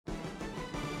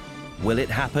Will it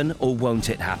happen or won't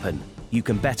it happen? You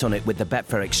can bet on it with the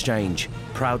Betfair Exchange,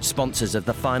 proud sponsors of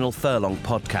the Final Furlong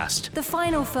podcast. The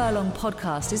Final Furlong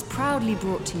podcast is proudly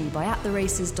brought to you by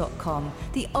attheraces.com,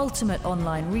 the ultimate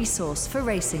online resource for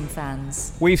racing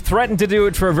fans. We've threatened to do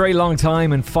it for a very long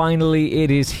time, and finally it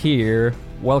is here.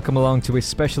 Welcome along to a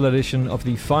special edition of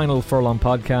the Final Furlong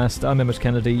podcast. I'm Emmett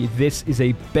Kennedy. This is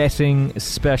a betting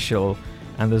special,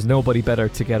 and there's nobody better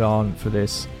to get on for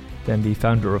this than the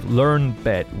founder of Learn,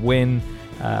 Bet, Win.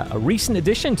 A recent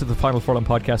addition to the Final Furlong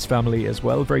podcast family as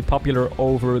well. Very popular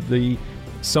over the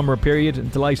summer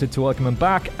period. Delighted to welcome him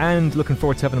back and looking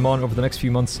forward to having him on over the next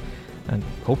few months and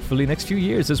hopefully next few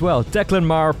years as well. Declan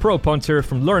Meagher, pro punter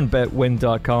from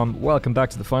LearnBetWin.com. Welcome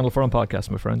back to the Final Furlong podcast,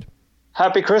 my friend.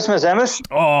 Happy Christmas, Emmett.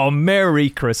 Oh,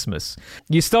 Merry Christmas.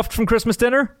 You stuffed from Christmas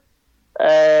dinner?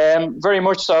 Very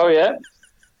much so, yeah.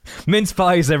 Mince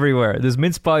pies everywhere. There's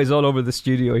mince pies all over the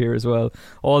studio here as well.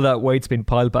 All that weight's been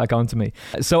piled back onto me.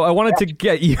 So I wanted to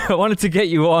get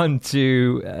you on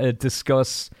to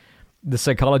discuss the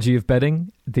psychology of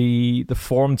betting, the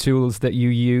form tools that you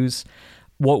use.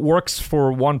 What works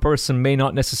for one person may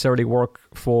not necessarily work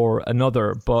for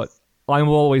another, but I'm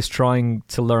always trying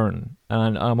to learn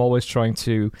and I'm always trying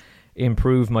to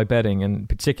improve my betting, and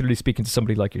particularly speaking to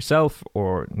somebody like yourself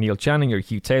or Neil Channing or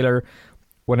Hugh Taylor.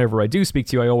 Whenever I do speak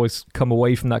to you, I always come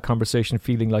away from that conversation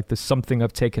feeling like there's something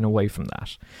I've taken away from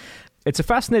that. It's a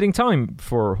fascinating time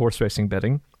for horse racing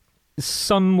betting. In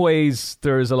some ways,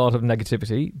 there is a lot of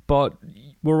negativity, but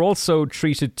we're also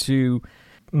treated to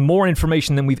more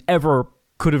information than we've ever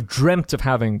could have dreamt of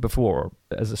having before.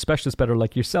 As a specialist bettor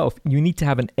like yourself, you need to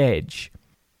have an edge.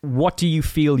 What do you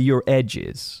feel your edge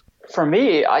is? For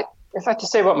me, if I had to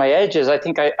say what my edge is, I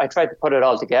think I tried to put it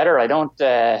all together. I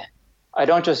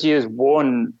don't just use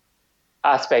one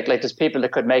aspect. Like, there's people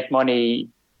that could make money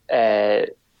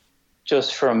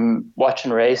just from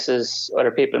watching races. Other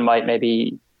people might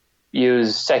maybe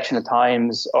use sectional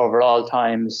times, overall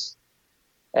times.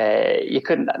 You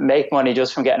couldn't make money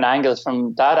just from getting angles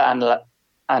from data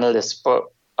analysts. But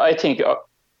I think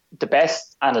the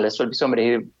best analyst would be somebody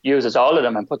who uses all of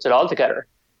them and puts it all together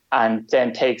and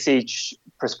then takes each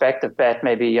prospective bet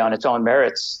maybe on its own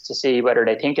merits to see whether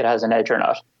they think it has an edge or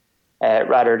not.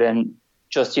 Rather than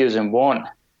just using one.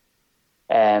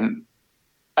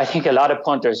 I think a lot of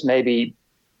punters maybe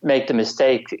make the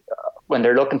mistake when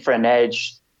they're looking for an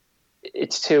edge.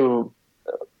 It's too,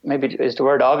 maybe is the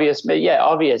word obvious? But yeah,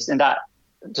 obvious in that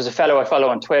there's a fellow I follow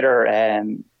on Twitter,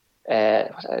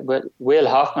 Will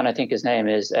Hoffman, I think his name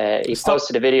is. He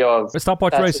posted a video of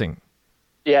Stopwatch Racing.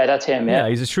 Yeah, that's him. Yeah,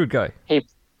 he's a shrewd guy.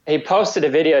 He posted a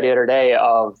video the other day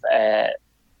of a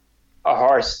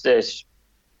horse that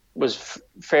was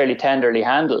fairly tenderly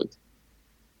handled,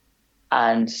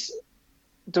 and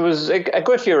there was a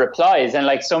good few replies, and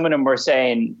like some of them were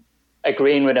saying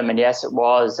agreeing with him and yes it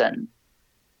was,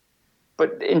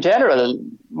 but in general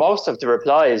most of the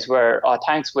replies were, oh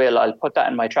thanks Will, I'll put that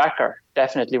in my tracker,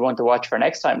 definitely one to watch for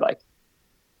next time. Like,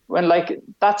 when like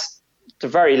that's the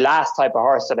very last type of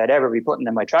horse that I'd ever be putting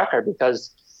in my tracker,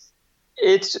 because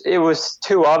it was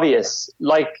too obvious.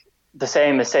 Like the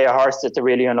same as, say, a horse that's a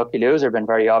really unlucky loser, been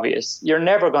very obvious. You're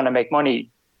never going to make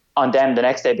money on them the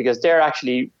next day because they're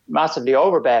actually massively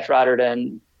overbet, rather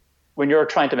than when you're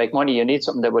trying to make money, you need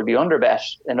something that will be underbet.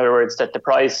 In other words, that the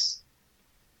price,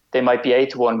 they might be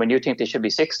 8-1 when you think they should be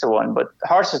 6-1. But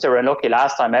horses that were unlucky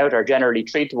last time out are generally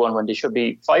 3-1 when they should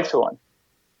be 5-1,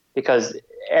 because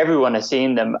everyone has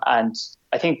seen them. And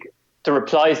I think the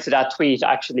replies to that tweet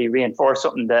actually reinforce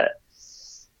something that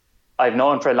I've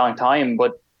known for a long time,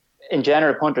 but in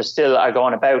general, punters still are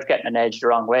going about getting an edge the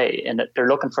wrong way, in that they're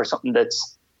looking for something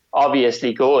that's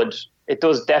obviously good. It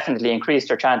does definitely increase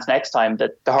their chance next time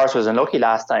that the horse was unlucky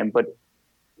last time, but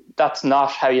that's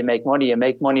not how you make money. You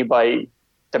make money by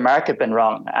the market being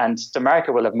wrong, and the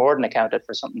market will have more than accounted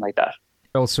for something like that.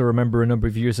 I also remember a number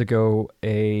of years ago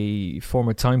a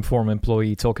former Timeform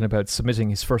employee talking about submitting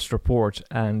his first report,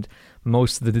 and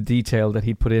most of the detail that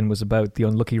he'd put in was about the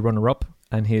unlucky runner-up,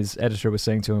 and his editor was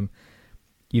saying to him,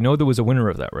 you know there was a winner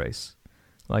of that race.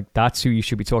 Like, that's who you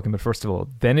should be talking about first of all.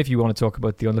 Then if you want to talk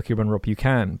about the unlucky runner-up, you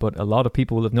can. But a lot of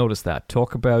people will have noticed that.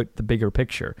 Talk about the bigger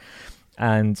picture.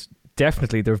 And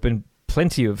definitely there have been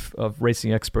plenty of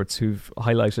racing experts who've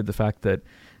highlighted the fact that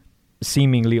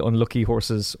seemingly unlucky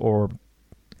horses or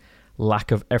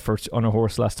lack of effort on a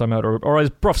horse last time out, or as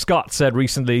Bruff Scott said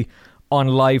recently on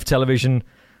live television,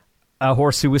 a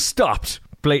horse who was stopped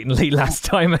blatantly last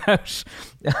time out.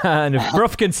 And if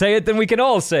Bruff can say it, then we can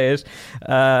all say it.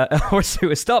 A horse who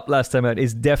was stopped last time out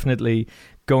is definitely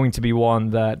going to be one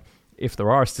that if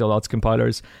there are still odds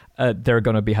compilers, they're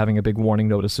going to be having a big warning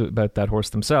notice about that horse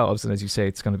themselves. And as you say,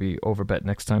 it's going to be overbet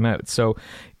next time out. So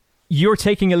you're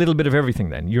taking a little bit of everything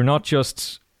then. You're not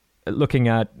just looking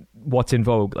at what's in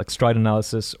vogue, like stride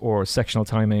analysis or sectional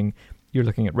timing. You're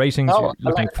looking at ratings, you're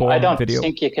looking at form, I don't video.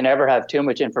 think you can ever have too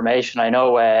much information. I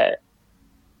know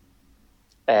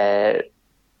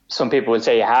some people would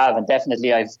say you have, and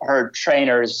definitely I've heard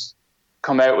trainers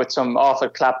come out with some awful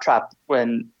claptrap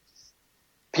when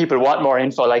people want more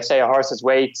info, like say a horse's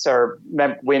weights or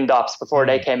wind ups. Before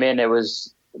they came in, it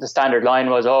was the standard line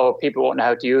was, oh, people won't know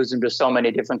how to use them. There's so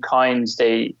many different kinds.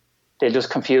 They just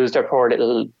confuse their poor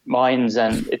little minds.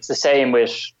 And it's the same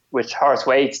with horse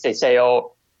weights. They say,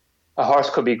 oh, a horse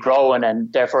could be growing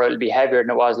and therefore it'll be heavier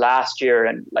than it was last year.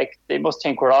 And like, they must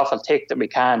think we're awful tick that we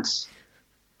can't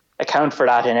account for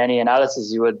that in any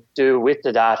analysis you would do with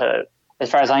the data.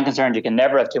 As far as I'm concerned, you can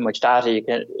never have too much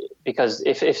data. Because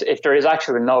if there is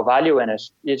actually no value in it,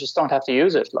 you just don't have to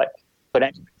use it. Like, but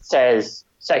anyone says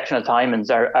sectional timings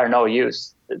are no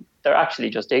use, they're actually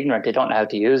just ignorant. They don't know how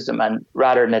to use them, and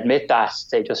rather than admit that,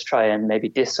 they just try and maybe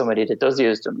diss somebody that does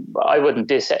use them. But I wouldn't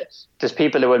diss it. There's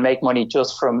people who will make money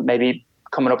just from maybe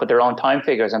coming up with their own time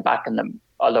figures and backing them,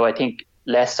 although I think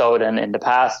less so than in the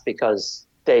past, because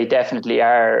they definitely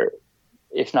are,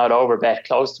 if not overbet,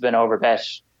 close to being overbet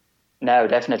now,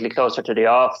 definitely closer to the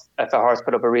off if a horse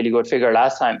put up a really good figure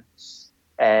last time.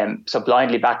 So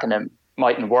blindly backing them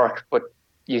mightn't work, but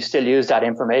you still use that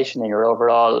information in your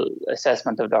overall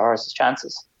assessment of the horse's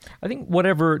chances. I think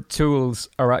whatever tools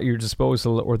are at your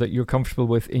disposal or that you're comfortable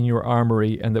with in your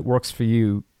armory and that works for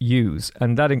you, use.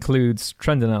 And that includes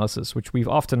trend analysis, which we've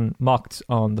often mocked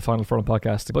on the Final Furlong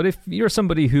podcast. But if you're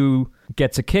somebody who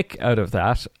gets a kick out of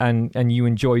that and you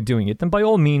enjoy doing it, then by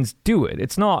all means do it.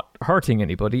 It's not hurting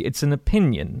anybody. It's an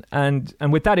opinion. And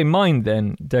with that in mind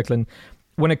then, Declan,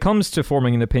 when it comes to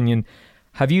forming an opinion,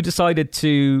 have you decided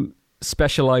to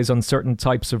specialize on certain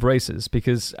types of races?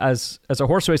 Because as a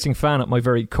horse racing fan at my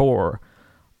very core,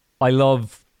 I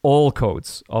love all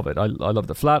codes of it. I love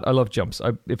the flat, I love jumps.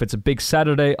 If it's a big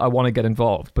Saturday, I want to get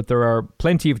involved. But there are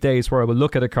plenty of days where I will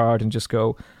look at a card and just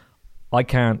go, I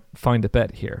can't find a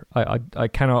bet here. I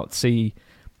cannot see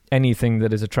anything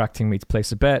that is attracting me to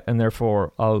place a bet, and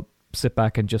therefore I'll sit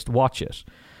back and just watch it.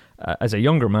 As a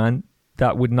younger man,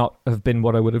 that would not have been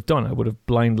what I would have done. I would have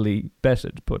blindly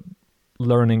betted, but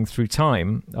learning through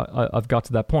time, I've got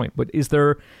to that point. But is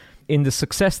there, in the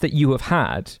success that you have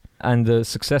had and the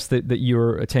success that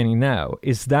you're attaining now,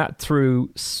 is that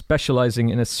through specializing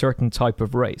in a certain type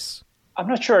of race? I'm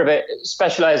not sure about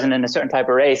specializing in a certain type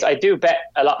of race. I do bet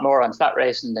a lot more on flat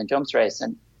racing than jumps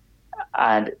racing,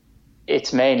 and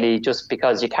it's mainly just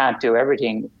because you can't do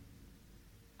everything.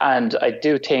 And I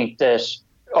do think that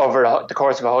over the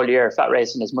course of a whole year, flat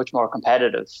racing is much more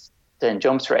competitive than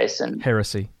jumps racing.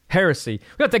 Heresy. We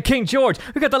got the King George.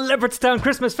 We got the Leopardstown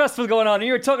Christmas Festival going on, and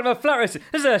you're talking about flat racing.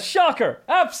 This is a shocker.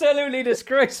 Absolutely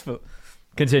disgraceful.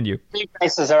 Continue. Big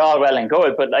races are all well and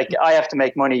good, but like, I have to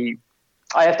make money.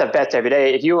 I have to have bets every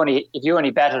day. If you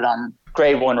only betted on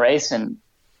Grade 1 racing,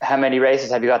 how many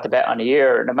races have you got to bet on a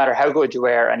year? No matter how good you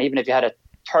were, and even if you had a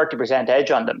 30%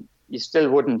 edge on them, you still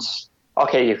wouldn't.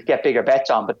 Okay, you could get bigger bets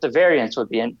on, but the variance would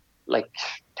be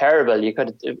terrible. You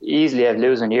could easily have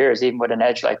losing years even with an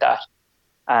edge like that.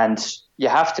 And you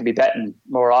have to be betting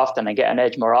more often and get an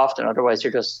edge more often. Otherwise,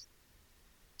 you're just,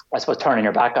 I suppose, turning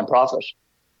your back on profit.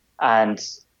 And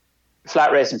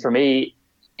flat racing for me,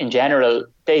 in general,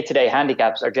 day-to-day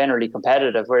handicaps are generally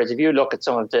competitive. Whereas if you look at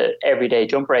some of the everyday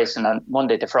jump racing on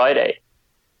Monday to Friday,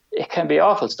 it can be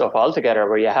awful stuff altogether,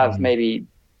 where you have maybe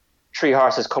 3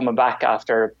 horses coming back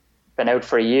after been out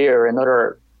for a year,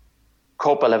 another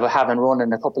couple haven't run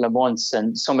in a couple of months,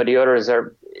 and some of the others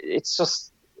it's just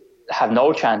have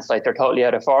no chance, like they're totally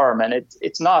out of form. And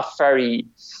it's not very,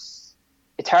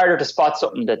 it's harder to spot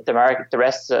something that the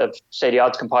rest of, say, the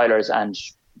odds compilers and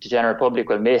the general public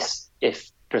will miss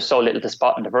if there's so little to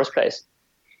spot in the first place.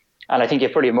 And I think you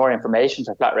have probably more information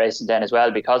for flat racing then as well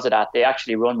because of that. They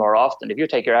actually run more often. If you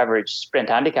take your average sprint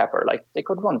handicapper, like, they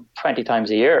could run 20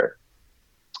 times a year.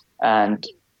 And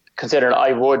considering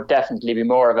I would definitely be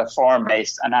more of a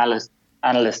form-based analyst,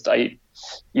 I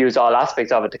use all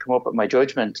aspects of it to come up with my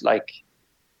judgment.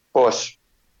 But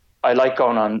I like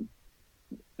going on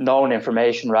known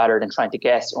information rather than trying to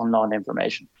guess unknown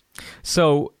information.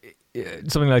 So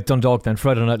something like Dundalk then,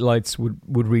 Friday Night Lights would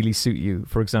really suit you,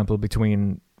 for example,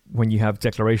 between when you have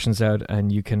declarations out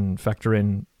and you can factor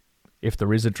in if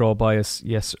there is a draw bias,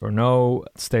 yes or no,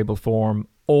 stable form,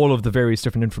 all of the various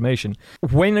different information.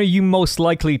 When are you most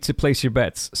likely to place your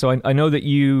bets? So I know that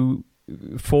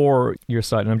for your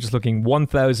site, and I'm just looking,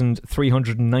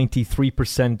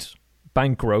 1,393%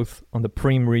 bank growth on the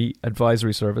Prem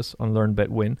advisory service on LearnBet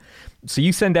Win. So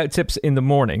you send out tips in the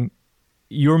morning.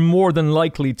 You're more than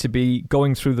likely to be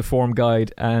going through the form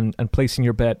guide and placing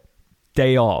your bet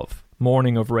day of,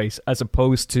 morning of race, as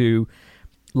opposed to,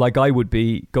 like I would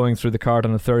be, going through the card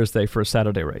on a Thursday for a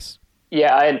Saturday race.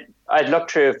 Yeah, I'd look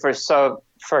through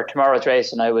for tomorrow's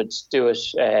race, and I would do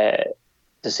it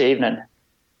this evening,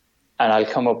 and I'll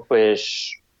come up with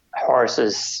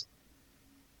horses.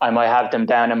 I might have them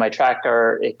down in my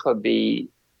tracker. It could be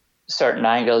certain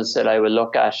angles that I will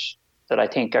look at that I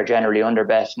think are generally under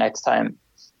bet next time.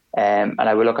 And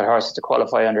I will look at horses to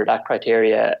qualify under that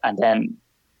criteria. And then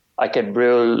I could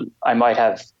rule, I might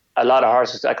have a lot of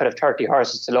horses. I could have 30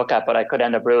 horses to look at, but I could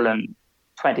end up ruling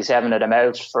 27 of them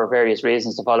out for various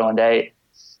reasons the following day.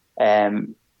 There's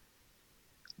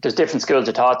different schools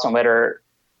of thoughts on whether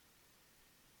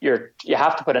you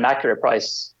have to put an accurate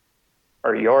price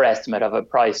or your estimate of a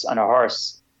price on a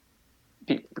horse,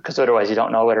 because otherwise you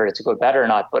don't know whether it's a good bet or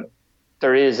not. But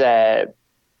there is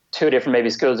two different maybe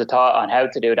schools of thought on how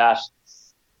to do that,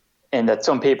 in that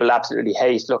some people absolutely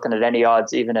hate looking at any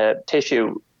odds, even a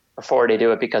tissue, before they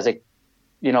do it, because the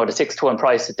 6-1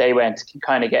 price that they went can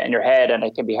kind of get in your head, and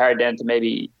it can be hard then to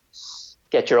maybe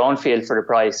get your own feel for the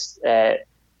price. And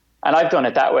I've done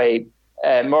it that way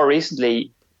more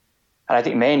recently, and I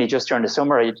think mainly just during the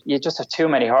summer. You just have too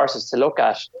many horses to look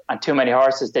at, and too many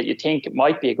horses that you think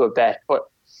might be a good bet. But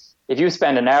if you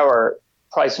spend an hour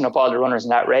pricing up all the runners in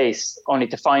that race, only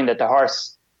to find that the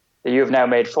horse that you've now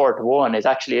made 4-1 is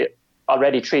actually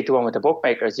already 3-1 with the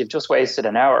bookmakers, you've just wasted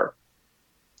an hour.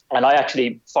 And I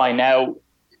actually find now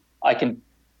I can,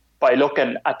 by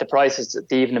looking at the prices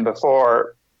the evening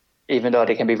before, even though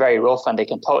they can be very rough and they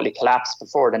can totally collapse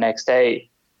before the next day,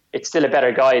 it's still a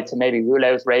better guide to maybe rule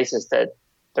out races that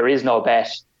there is no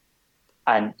bet,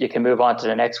 and you can move on to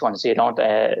the next one, so you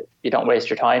don't waste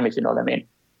your time, if you know what I mean.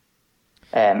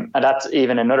 And that's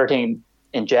even another thing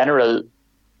in general.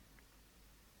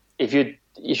 If you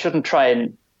shouldn't try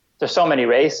and, there's so many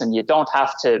races, and you don't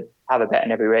have to have a bet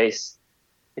in every race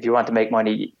if you want to make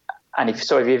money. And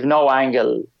if you've no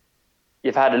angle,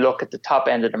 you've had a look at the top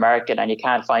end of the market and you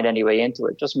can't find any way into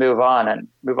it, just move on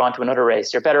to another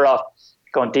race. You're better off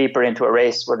going deeper into a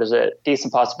race where there's a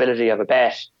decent possibility of a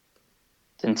bet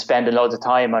than spending loads of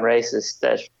time on races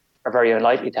that are very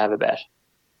unlikely to have a bet.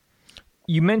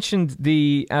 You mentioned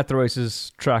the At the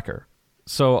Races tracker.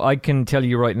 So I can tell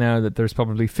you right now that there's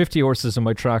probably 50 horses in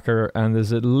my tracker, and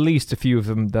there's at least a few of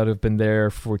them that have been there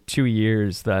for 2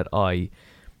 years that I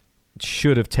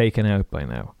should have taken out by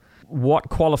now. What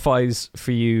qualifies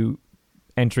for you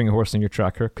entering a horse in your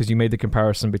tracker? Because you made the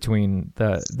comparison between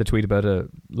the tweet about a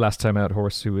last time out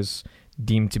horse who was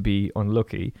deemed to be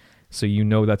unlucky. So you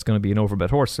know that's going to be an overbet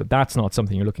horse. So that's not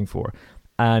something you're looking for.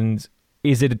 And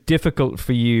is it difficult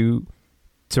for you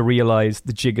to realize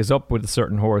the jig is up with a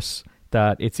certain horse,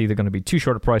 that it's either going to be too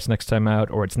short a price next time out,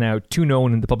 or it's now too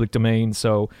known in the public domain,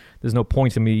 so there's no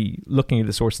point in me looking at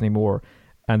this horse anymore,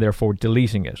 and therefore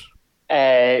deleting it?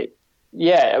 I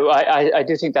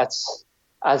do think that's,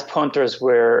 as punters,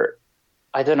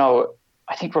 I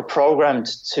think we're programmed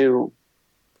to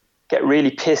get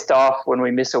really pissed off when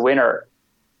we miss a winner.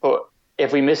 But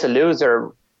if we miss a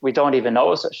loser, we don't even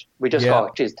notice it. We just go,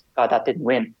 geez, God, that didn't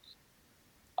win.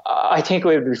 I think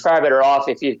we would be far better off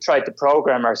if you tried to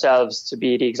program ourselves to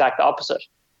be the exact opposite.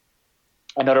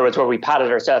 In other words, where we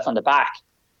patted ourselves on the back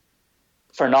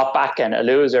for not backing a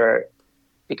loser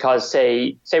because,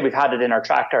 say we've had it in our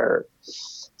tracker,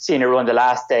 seen it run the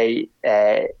last day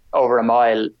over a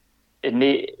mile.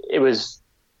 It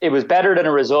was better than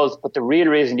a result, but the real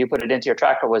reason you put it into your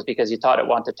tracker was because you thought it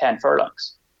wanted 10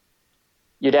 furlongs.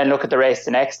 You then look at the race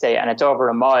the next day and it's over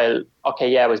a mile. Okay,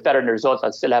 yeah, it was better than the result.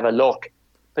 I'll still have a look.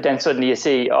 But then suddenly you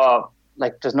see,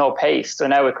 there's no pace. So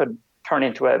now it could turn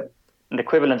into an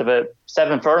equivalent of a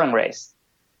 7 furlong race.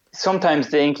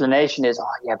 Sometimes the inclination is,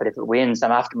 but if it wins,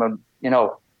 I'm after him.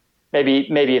 Maybe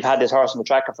you've had this horse on the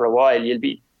tracker for a while. You'll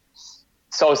be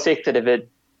so sick that if it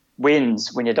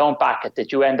wins when you don't back it,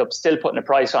 that you end up still putting a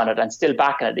price on it and still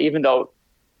backing it, even though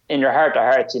in your heart of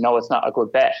hearts, it's not a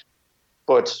good bet.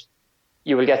 But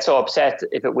you will get so upset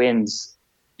if it wins,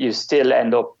 you still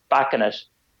end up backing it.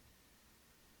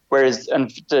 Whereas, and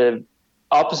the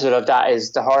opposite of that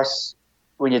is the horse,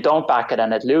 when you don't back it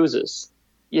and it loses,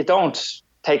 you don't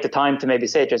take the time to maybe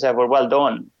say to yourself, well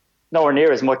done. Nowhere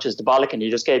near as much as the bollocking you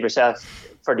just gave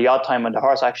yourself for the odd time when the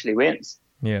horse actually wins.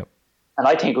 Yeah. And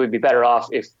I think we'd be better off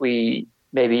if we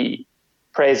maybe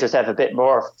praise ourselves a bit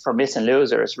more for missing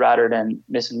losers rather than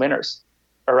missing winners.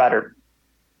 Or rather,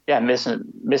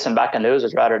 missing back and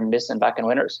losers rather than missing back and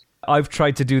winners. I've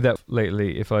tried to do that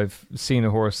lately. If I've seen a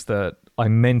horse that I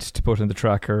meant to put in the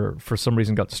tracker, for some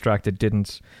reason got distracted,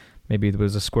 didn't. Maybe there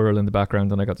was a squirrel in the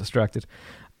background and I got distracted.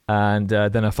 And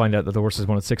then I find out that the horse is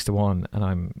won at 6-1 and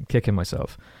I'm kicking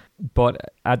myself.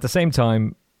 But at the same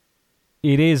time,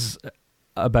 it is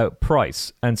about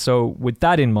price. And so with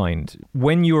that in mind,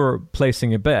 when you're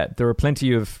placing a bet, there are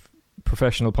plenty of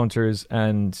professional punters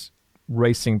and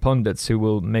racing pundits who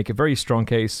will make a very strong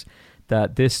case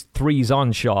that this 3s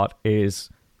on shot is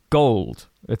gold.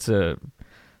 It's a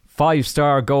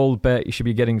 5-star gold bet you should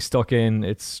be getting stuck in.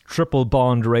 It's triple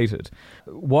bond rated.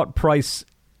 What price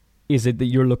is it that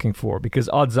you're looking for? Because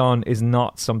odds on is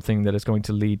not something that is going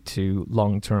to lead to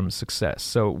long-term success.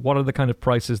 So what are the kind of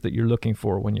prices that you're looking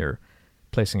for when you're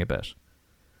placing a bet?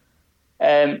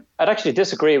 I'd actually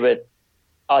disagree with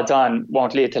odds on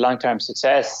won't lead to long-term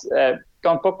success.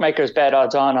 Don't bookmakers bet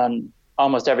odds on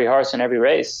almost every horse in every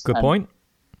race? Good point.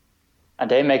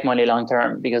 And they make money long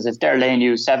term, because if they're laying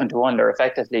you 7-1, they're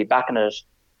effectively backing it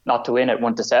not to win at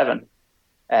 1-7.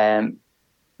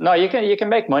 No, you can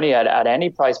make money at any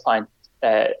price point.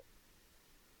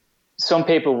 Some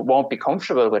people won't be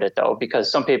comfortable with it though,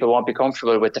 because some people won't be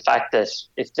comfortable with the fact that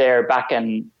if they're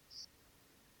backing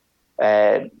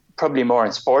probably more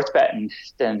in sports betting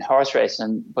than horse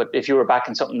racing, but if you were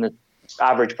backing something that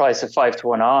average price of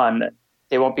 5-1 on,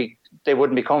 they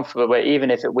wouldn't be comfortable with, even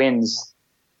if it wins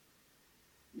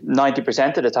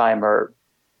 90% of the time or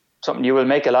something. You will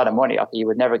make a lot of money. You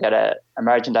would never get a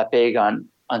margin that big on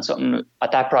something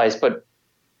at that price. But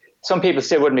some people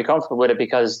still wouldn't be comfortable with it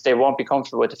because they won't be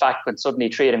comfortable with the fact when suddenly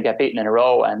 3 of them get beaten in a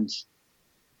row and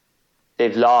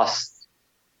they've lost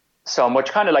so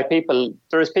much. Kind of like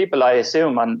there's people I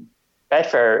assume on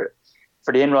Betfair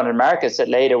for the in-running markets that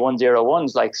lay the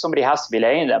 101s, like somebody has to be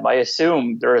laying them. I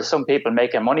assume there are some people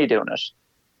making money doing it.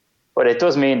 But it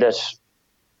does mean that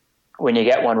when you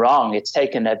get one wrong, it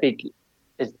takes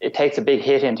a big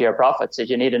hit into your profits.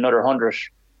 That you need another 100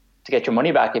 to get your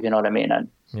money back, if you know what I mean.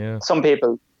 And some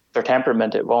people, their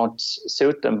temperament, it won't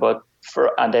suit them,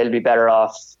 and they'll be better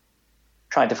off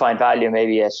trying to find value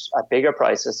maybe at bigger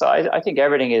prices. So I think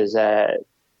everything is, you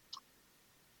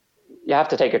have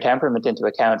to take your temperament into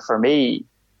account. For me,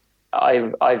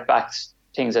 I've backed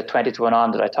things at 20-1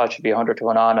 on that I thought should be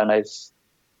 100-1 on, and I've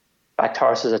backed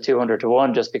horses at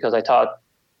 200-1 just because I thought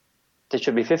they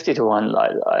should be 50-1.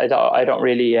 I don't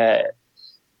really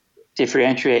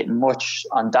differentiate much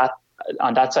on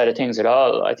that side of things at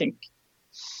all. I think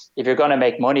if you're going to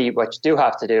make money, what you do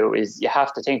have to do is you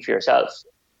have to think for yourself.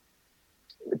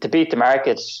 To beat the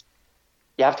market,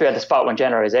 you have to be at the spot when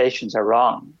generalizations are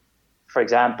wrong. For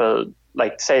example,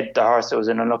 like say the horse that was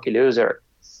an unlucky loser,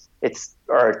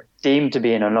 or deemed to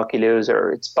be an unlucky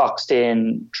loser, it's boxed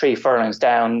in 3 furlongs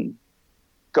down,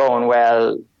 going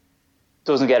well,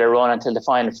 doesn't get a run until the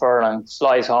final furlong,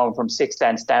 flies home from 6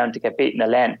 lengths down to get beaten a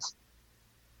length.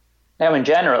 Now, in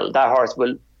general, that horse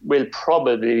will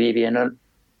probably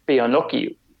be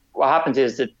unlucky. What happens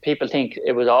is that people think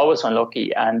it was always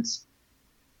unlucky, and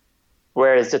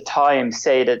whereas the time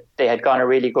say that they had gone a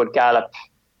really good gallop,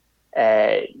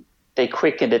 they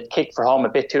quickened it, kicked for home a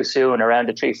bit too soon around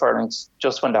the 3 furlongs,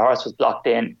 just when the horse was blocked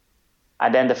in,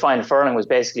 and then the final furlong was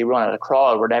basically run at a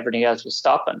crawl where everything else was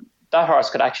stopping. That horse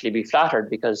could actually be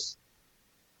flattered, because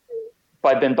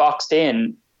by being boxed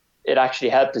in, it actually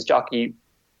helped his jockey.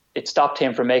 It stopped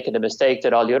him from making the mistake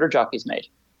that all the other jockeys made.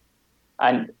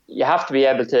 And you have to be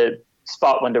able to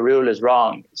spot when the rule is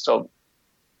wrong. So,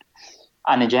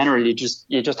 and in general, you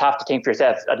just have to think for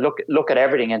yourself and look at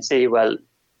everything and see, well,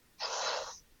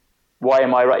 why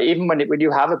am I right? Even when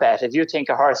you have a bet, if you think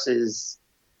a horse is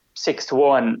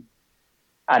 6-1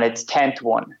 and it's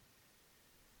 10-1,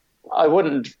 I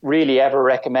wouldn't really ever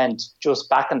recommend just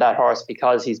backing that horse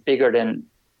because he's bigger than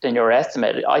your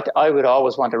estimate. I would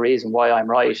always want a reason why I'm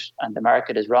right and the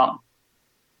market is wrong.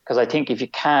 Because I think if you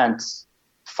can't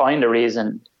find a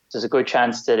reason, there's a good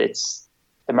chance that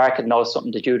the market knows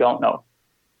something that you don't know.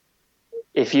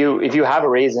 If you have a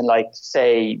reason, like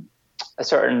say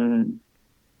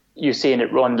you've seen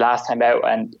it run last time out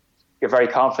and you're very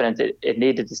confident that it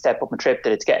needed to step up and trip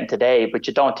that it's getting today, but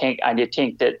you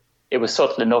think that it was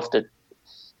subtle enough that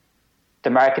the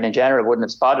market in general wouldn't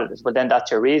have spotted it, well, then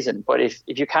that's your reason. But if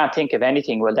you can't think of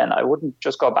anything, well, then I wouldn't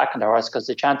just go back on the horse, because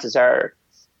the chances are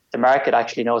the market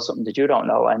actually knows something that you don't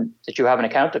know and that you haven't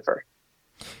accounted for.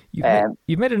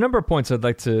 You've made a number of points I'd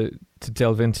like to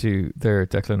delve into there,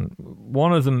 Declan.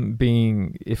 One of them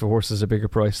being, if a horse is a bigger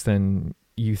price than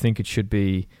you think it should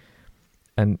be,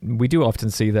 and we do often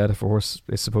see that if a horse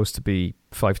is supposed to be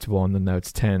 5-1 and now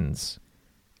it's 10s,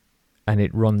 and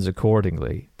it runs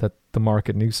accordingly, that the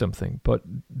market knew something. But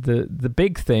the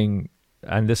big thing,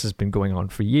 and this has been going on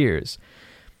for years,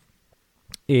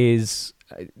 is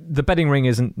the betting ring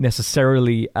isn't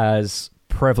necessarily as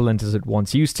prevalent as it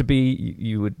once used to be.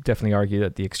 You would definitely argue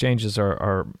that the exchanges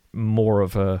are more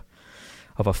of a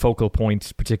focal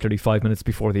point, particularly 5 minutes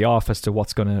before the off, as to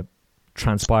what's going to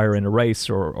transpire in a race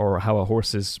or how a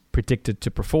horse is predicted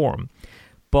to perform.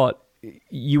 But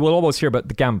you will always hear about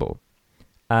the gamble.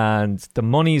 And the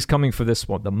money is coming for this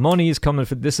one. The money is coming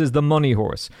for this is the money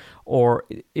horse. Or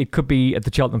it could be at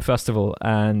the Cheltenham Festival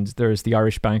and there's the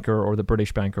Irish banker or the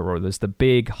British banker or there's the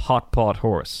big hot pot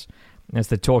horse. That's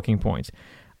the talking point.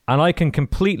 And I can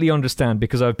completely understand,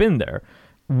 because I've been there,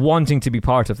 wanting to be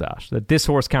part of that this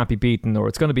horse can't be beaten, or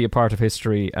it's going to be a part of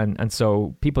history, and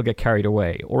so people get carried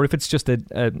away. Or if it's just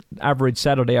an average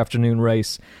Saturday afternoon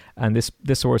race and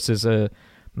this horse is a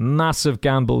massive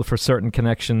gamble for certain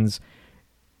connections,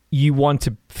 you want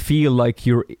to feel like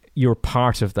you're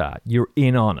part of that. You're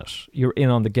in on it. You're in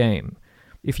on the game.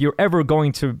 If you're ever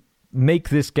going to make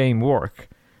this game work,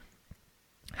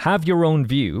 have your own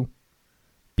view,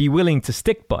 be willing to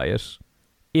stick by it.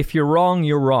 If you're wrong,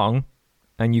 you're wrong,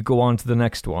 and you go on to the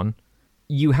next one.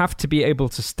 You have to be able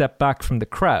to step back from the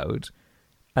crowd,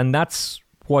 and that's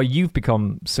why you've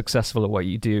become successful at what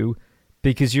you do,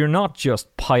 because you're not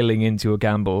just piling into a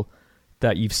gamble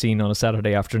that you've seen on a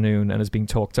Saturday afternoon and is being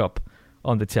talked up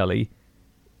on the telly.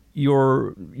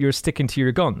 You're sticking to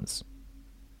your guns.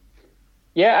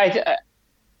 Yeah,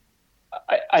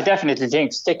 I definitely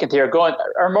think sticking to your gun,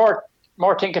 or more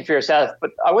thinking for yourself.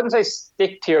 But I wouldn't say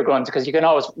stick to your guns, because you can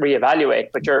always reevaluate.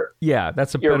 But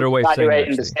that's a better way of saying it. You're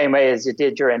evaluating the same way as you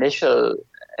did your initial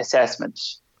assessment.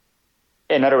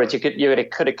 In other words, you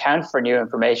could account for new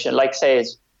information. Like, say,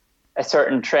 as a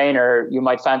certain trainer, you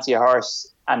might fancy a horse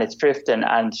and it's drifting,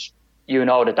 and you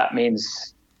know that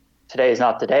means today is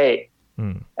not the day.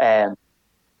 And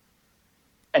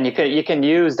you can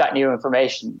use that new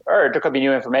information, or there could be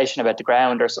new information about the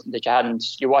ground or something that you hadn't.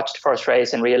 You watched the first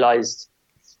race and realised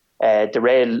the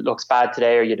rail looks bad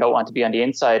today, or you don't want to be on the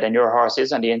inside, and your horse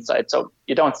is on the inside. So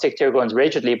you don't stick to your guns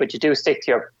rigidly, but you do stick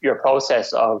to your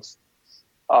process of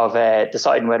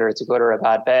deciding whether it's a good or a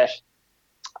bad bet.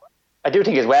 I do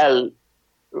think as well,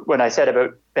 when I said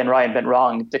about been right, been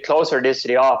wrong, the closer it is to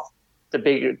the off,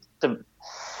 the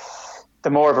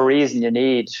more of a reason you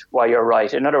need why you're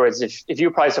right. In other words, if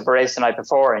you price up a race the night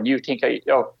before and you think a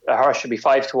horse should be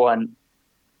 5-1,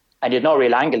 and you had no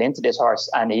real angle into this horse,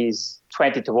 and he's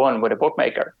 20-1 with a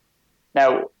bookmaker,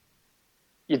 now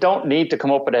you don't need to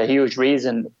come up with a huge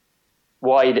reason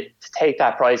why to take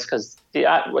that price, because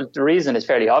the reason is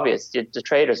fairly obvious. The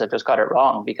traders have just got it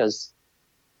wrong, because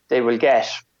they will get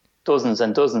dozens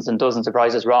and dozens and dozens of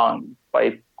prices wrong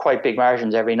by quite big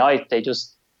margins every night.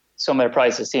 Some of the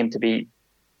prices seem to be,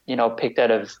 picked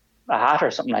out of a hat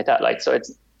or something like that. So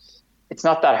it's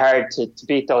not that hard to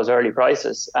beat those early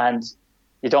prices, and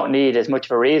you don't need as much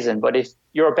of a reason. But if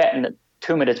you're betting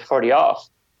 2 minutes before the off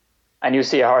and you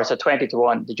see a horse at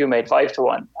 20-1 that you made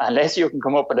 5-1, unless you can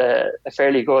come up with a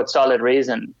fairly good, solid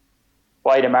reason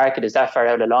why the market is that far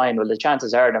out of line, well, the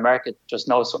chances are the market just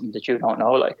knows something that you don't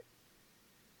know.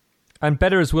 And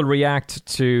bettors will react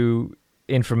to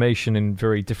information in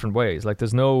very different ways.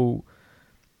 There's no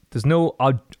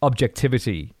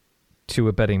objectivity to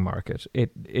a betting market.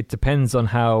 It depends on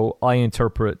how I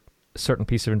interpret a certain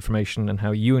piece of information and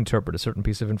how you interpret a certain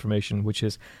piece of information, which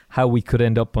is how we could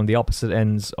end up on the opposite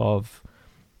ends of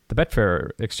the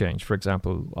Betfair exchange. For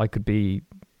example, I could be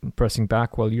pressing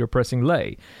back while you're pressing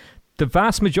lay. The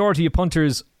vast majority of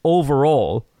punters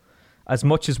overall, as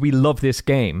much as we love this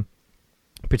game,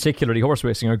 particularly horse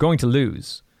racing, are going to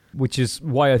lose, which is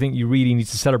why I think you really need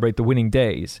to celebrate the winning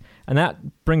days. And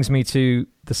that brings me to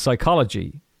the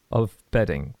psychology of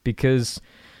betting, because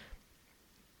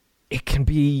it can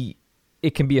be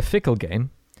a fickle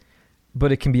game,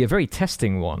 but it can be a very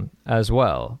testing one as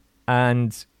well.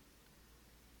 And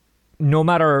no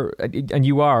matter, and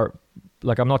you are,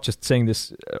 I'm not just saying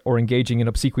this or engaging in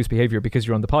obsequious behavior because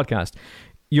you're on the podcast,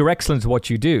 you're excellent at what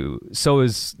you do. So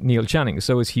is Neil Channing.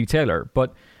 So is Hugh Taylor.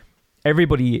 But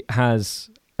everybody has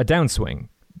a downswing.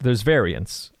 There's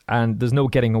variance, and there's no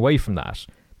getting away from that.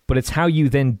 But it's how you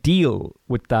then deal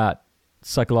with that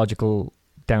psychological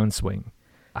downswing.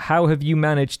 How have you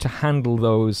managed to handle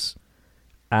those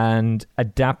and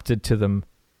adapted to them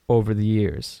over the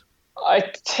years?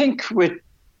 I think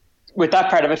with that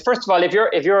part of it, first of all,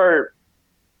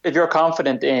 if you're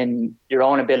confident in your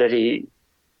own ability,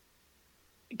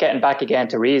 getting back again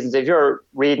to reasons, if you're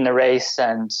reading a race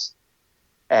and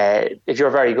if you're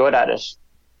very good at it,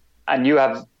 and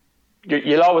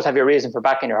you'll always have your reason for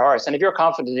backing your horse, and if you're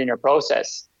confident in your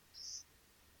process,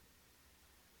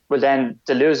 well, then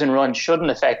the losing run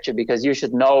shouldn't affect you, because you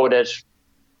should know that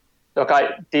look,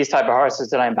 these type of horses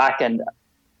that I'm backing,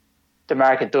 the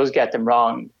market does get them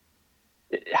wrong.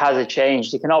 Has it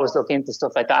changed? You can always look into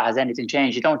stuff like that. Has anything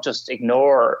changed? You don't just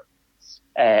ignore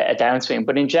a downswing.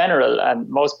 But in general, and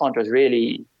most punters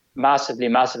really massively,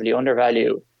 massively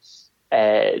undervalue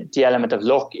the element of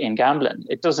luck in gambling.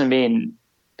 It doesn't mean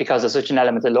because there's such an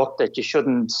element of luck that you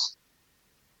shouldn't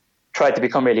try to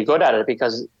become really good at it,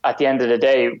 because at the end of the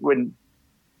day,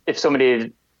 if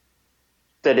somebody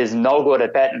that is no good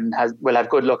at betting will have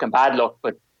good luck and bad luck,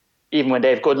 but even when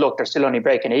they have good luck, they're still only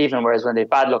breaking even, whereas when they have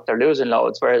bad luck, they're losing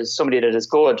loads. Whereas somebody that is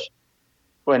good,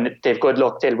 when they have good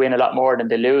luck, they'll win a lot more than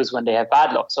they lose when they have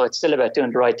bad luck. So it's still about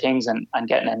doing the right things and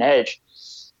getting an edge.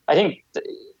 I think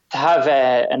to have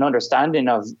an understanding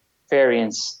of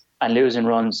variance and losing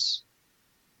runs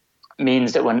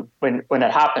means that when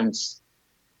it happens,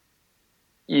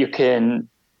 you can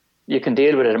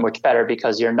deal with it much better,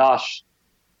 because you're not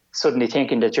suddenly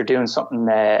thinking that you're doing something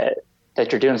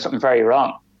very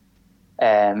wrong.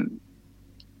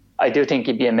 I do think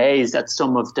you'd be amazed at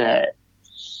some of the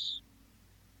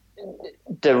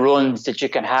runs that you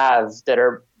can have that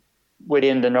are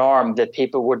within the norm that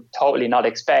people would totally not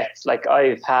expect. Like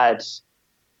I have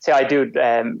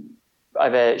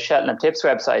a Shetland Tips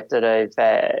website that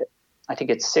I think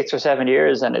it's 6 or 7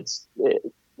 years, and it's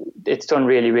done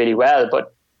really, really well.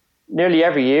 But nearly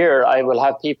every year I will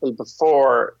have people,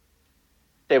 before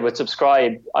they would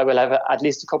subscribe, I will have at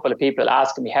least a couple of people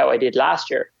asking me how I did last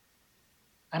year.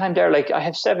 And I'm there like, I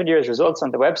have 7 years results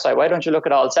on the website. Why don't you look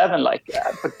at all 7?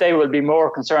 But they will be more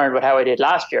concerned with how I did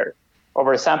last year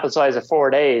over a sample size of 4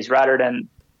 days, rather than,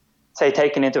 say,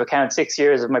 taking into account 6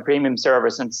 years of my premium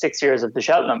service and 6 years of the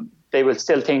Cheltenham. They will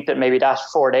still think that maybe that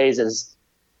 4 days is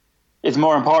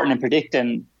more important in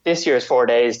predicting this year's 4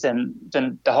 days than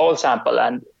the whole sample.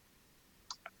 And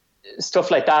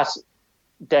stuff like that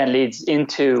then leads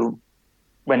into,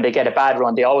 when they get a bad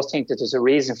run, they always think that there's a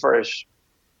reason for it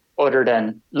other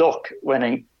than luck,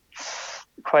 when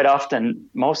quite often,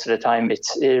 most of the time, it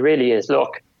really is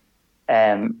luck.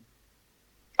 I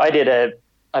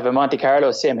have a Monte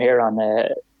Carlo sim here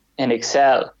in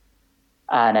Excel,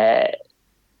 and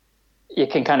you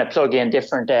can kind of plug in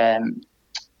different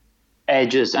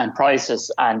edges and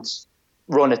prices and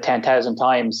run it 10,000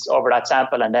 times over that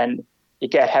sample, and then you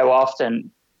get how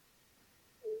often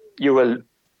you will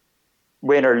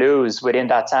win or lose within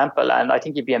that sample. And I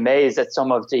think you'd be amazed at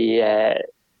some of the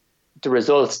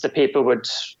results that people would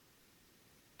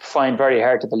find very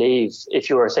hard to believe, if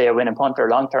you were, say, a winning punter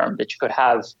long term, that you could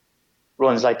have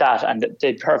runs like that and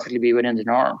they'd perfectly be within the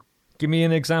norm. Give me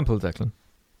an example, Declan.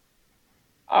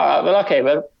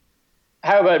 Well,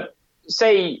 how about,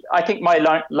 say, I think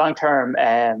my long-term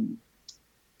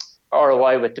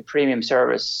ROI with the premium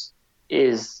service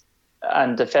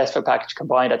and the festival package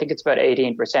combined, I think it's about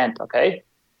 18%, okay?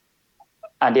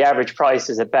 And the average price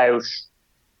is about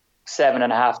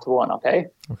 7.5 to 1, okay?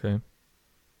 Okay.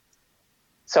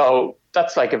 So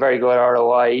that's like a very good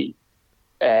ROI.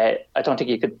 I don't think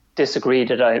you could disagree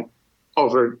that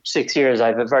over 6 years, I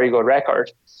have a very good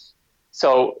record.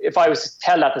 So if I was to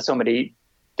tell that to somebody,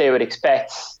 they would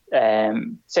expect,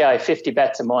 say I have 50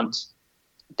 bets a month,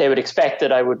 they would expect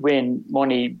that I would win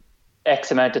money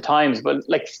X amount of times. But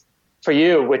like for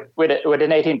you, with an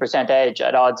 18% edge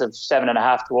at odds of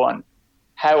 7.5 to 1,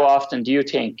 how often do you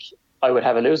think I would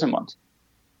have a losing month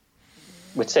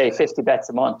with, say, 50 bets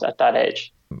a month at that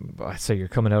age? I'd say you're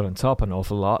coming out on top an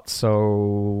awful lot.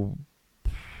 So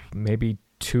maybe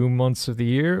 2 months of the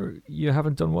year you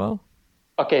haven't done well?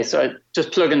 Okay, so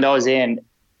just plugging those in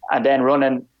and then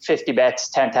running 50 bets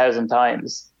 10,000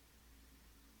 times,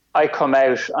 I come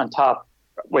out on top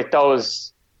with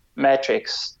those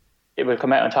metrics. It will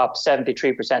come out on top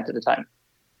 73% of the time.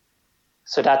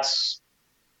 So that's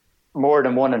more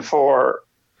than 1 in 4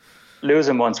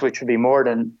 losing months, which would be more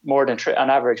than three, on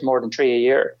average, more than 3 a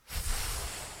year.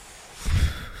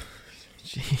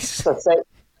 Jeez.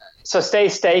 So stay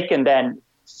staking then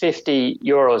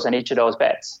 €50 on each of those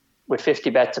bets with 50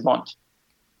 bets a month.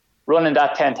 Running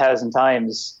that 10,000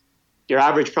 times, your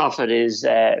average profit is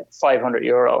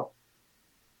 €500.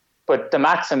 But the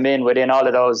maximum in within all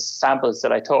of those samples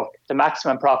that I took, the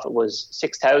maximum profit was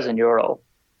 €6,000,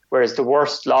 whereas the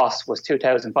worst loss was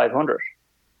 2,500.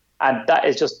 And that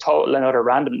is just total and utter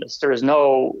randomness. There is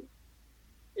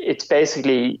it's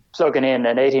basically plugging in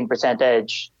an 18%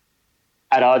 edge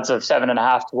at odds of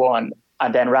 7.5 to 1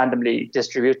 and then randomly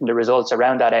distributing the results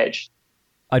around that edge.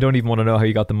 I don't even want to know how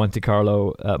you got the Monte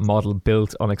Carlo model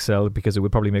built on Excel, because it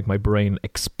would probably make my brain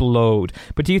explode.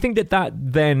 But do you think that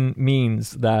then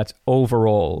means that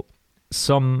overall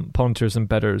some punters and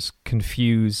bettors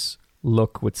confuse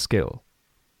luck with skill?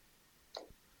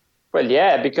 Well,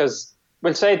 yeah, because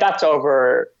we'll say that's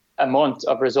over a month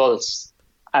of results,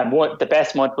 and the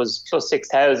best month was plus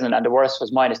 6,000, and the worst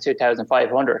was minus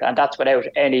 2,500, and that's without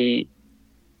any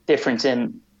difference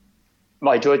in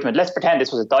my judgment. Let's pretend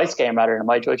this was a dice game rather than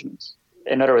my judgment.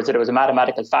 In other words, that it was a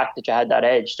mathematical fact that you had that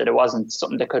edge, that it wasn't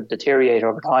something that could deteriorate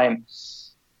over time.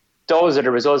 Those are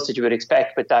the results that you would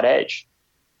expect with that edge.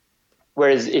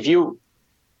 Whereas if you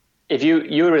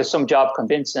were some job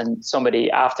convincing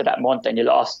somebody after that month and you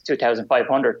lost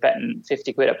 2,500 betting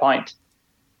 50 quid a point,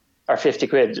 or 50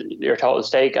 quid your total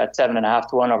stake at 7.5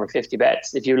 to 1 over 50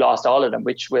 bets, if you lost all of them,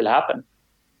 which will happen,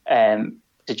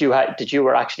 that you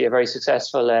were actually a very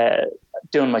successful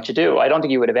doing what you do, I don't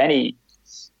think you would have any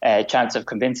chance of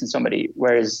convincing somebody.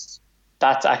 Whereas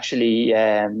that's actually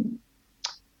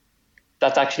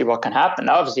what can happen.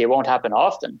 Now, obviously, it won't happen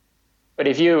often, but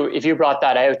if you brought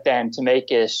that out then to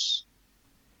make it,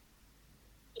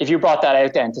 if you brought that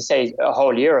out then to say a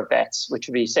whole year of bets, which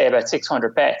would be say about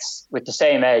 600 bets with the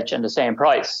same edge and the same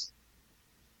price,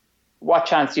 what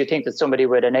chance do you think that somebody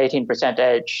with an 18%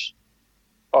 edge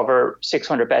over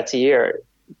 600 bets a year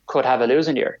could have a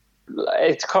losing year?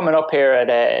 It's coming up here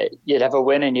at you'd have a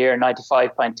winning year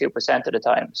 95.2% of the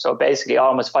time. So basically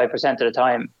almost 5% of the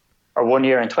time, or 1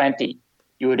 year in 20,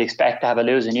 you would expect to have a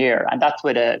losing year. And that's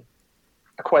with a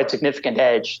quite significant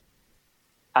edge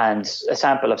and a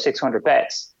sample of 600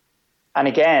 bets. And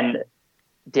again,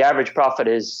 the average profit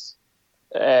is,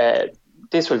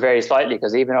 this will vary slightly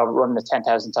because even though running it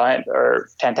 10,000 times or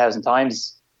 10,000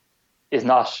 times is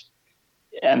not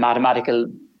a mathematical,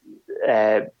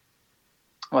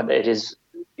 well, it is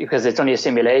because it's only a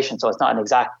simulation, so it's not an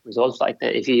exact result like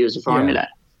that if you use a formula. Yeah.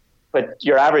 But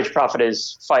your average profit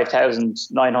is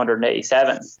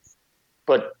 5,987.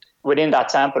 But within that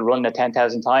sample, running it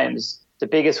 10,000 times, the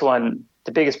biggest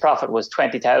profit was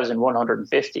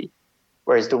 20,150,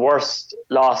 whereas the worst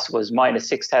loss was minus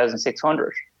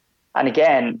 6,600. And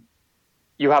again,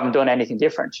 you haven't done anything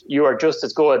different. You are just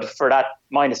as good for that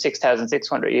minus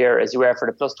 6,600 year as you were for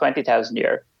the plus 20,000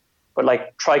 year. But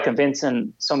like, try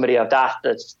convincing somebody of that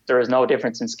there is no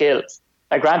difference in skills.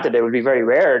 Now, granted, it would be very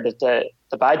rare that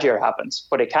the bad year happens,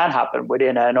 but it can happen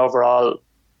within an overall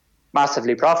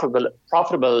massively profitable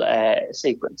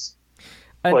sequence.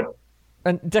 And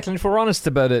Declan, if we're honest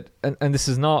about it, and this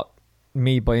is not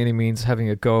me by any means having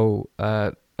a go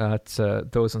at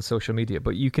those on social media,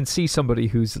 but you can see somebody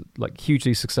who's like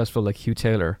hugely successful, like Hugh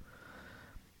Taylor,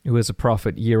 who has a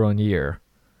profit year on year,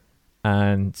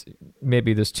 and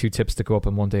maybe there's 2 tips to go up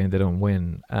on one day and they don't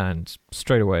win, and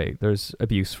straight away there's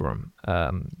abuse for him.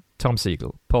 Tom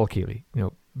Siegel, Paul Keeley,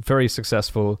 very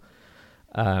successful,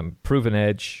 proven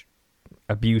edge,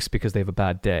 abuse because they have a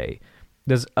bad day.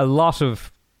 There's a lot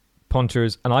of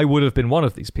punters, and I would have been one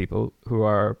of these people, who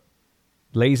are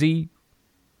lazy,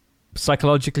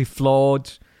 psychologically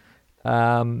flawed.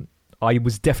 I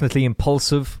was definitely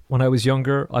impulsive when I was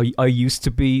younger. I used to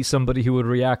be somebody who would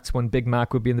react when Big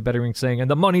Mac would be in the betting ring saying,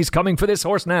 "And the money's coming for this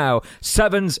horse now,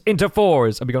 7s into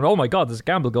 4s." I'd be going, "Oh my God, there's a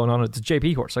gamble going on. It's a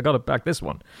JP horse. I got to back this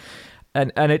one."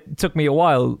 And it took me a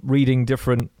while reading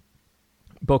different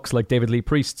books like David Lee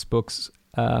Priest's books,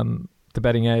 The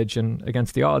Betting Edge and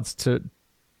Against the Odds,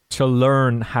 to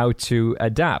learn how to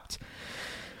adapt.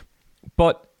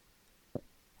 But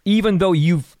even though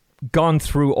you've gone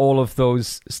through all of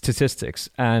those statistics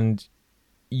and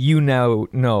you now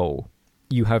know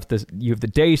you have the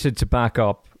data to back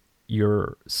up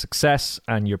your success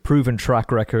and your proven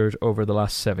track record over the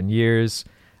last 7 years,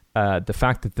 the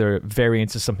fact that the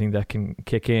variance is something that can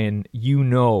kick in, you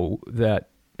know that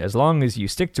as long as you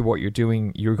stick to what you're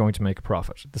doing, you're going to make a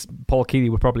profit. Paul Keeley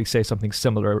would probably say something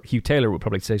similar. Hugh Taylor would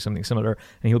probably say something similar,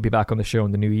 and he'll be back on the show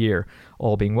in the new year,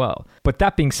 all being well. But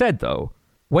that being said, though,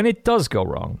 when it does go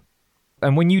wrong,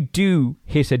 and when you do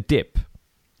hit a dip,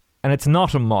 and it's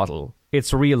not a model,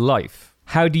 it's real life,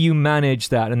 how do you manage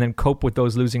that and then cope with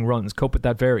those losing runs, cope with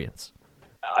that variance?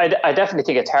 I definitely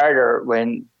think it's harder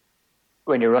when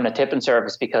you run a tipping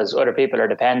service because other people are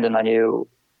dependent on you,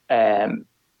 and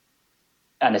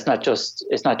it's not just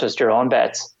your own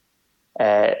bets.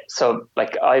 So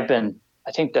like I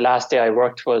think the last day I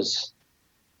worked was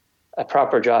a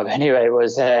proper job anyway,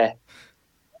 was the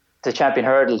Champion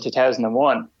Hurdle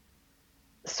 2001.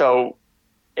 So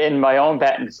in my own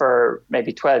betting for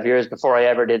maybe 12 years before I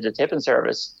ever did the tipping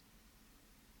service,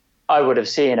 I would have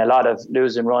seen a lot of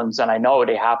losing runs, and I know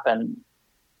they happen.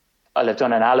 I'll have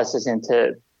done analysis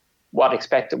into what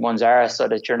expected ones are so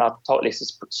that you're not totally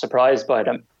surprised by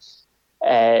them.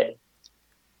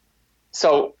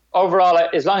 So overall,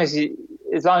 as long as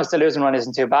the losing run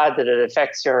isn't too bad that it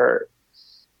affects your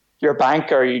your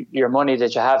bank or your money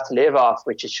that you have to live off,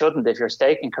 which it shouldn't if you're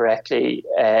staking correctly.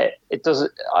 It does.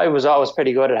 I was always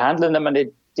pretty good at handling them, and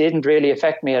it didn't really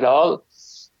affect me at all.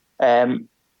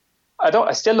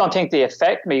 I still don't think they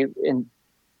affect me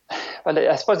well,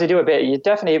 I suppose they do a bit. You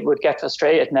definitely would get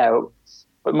frustrated now,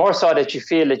 but more so that you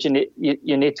feel that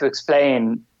you need to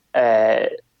explain to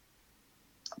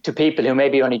people who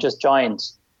maybe only just joined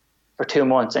for 2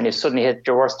 months, and you suddenly hit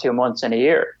your worst 2 months in a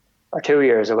year or 2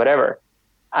 years or whatever.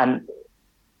 And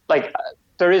like,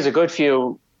 there is a good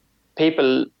few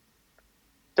people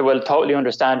that will totally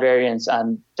understand variance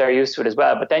and they're used to it as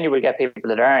well. But then you will get people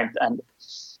that aren't, and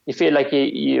you feel like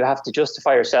you have to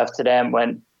justify yourself to them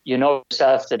when you know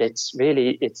yourself that it's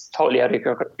totally out of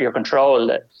your control.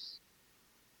 That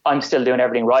I'm still doing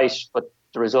everything right, but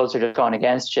the results are just going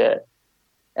against you.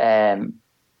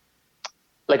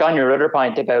 Like on your other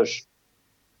point about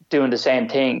doing the same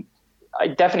thing, I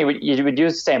definitely you would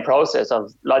use the same process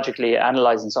of logically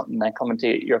analysing something and then coming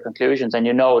to your conclusions, and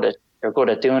you know that you're good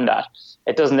at doing that.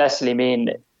 It doesn't necessarily mean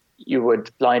that you would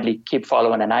blindly keep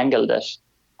following an angle that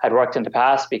had worked in the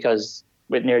past, because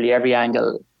with nearly every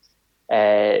angle,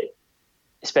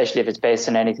 especially if it's based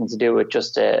on anything to do with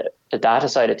just the data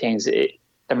side of things,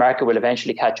 the market will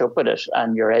eventually catch up with it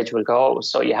and your edge will go.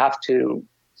 So you have to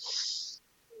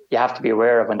be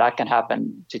aware of when that can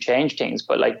happen to change things.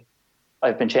 But like,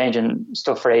 I've been changing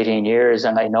stuff for 18 years,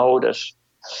 and I know that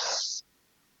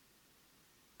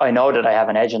I have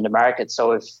an edge in the market.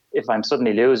 So if I'm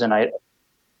suddenly losing, I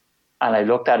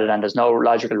looked at it and there's no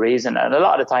logical reason, and a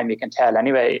lot of the time you can tell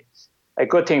anyway. A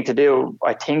good thing to do,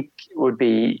 I think, would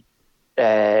be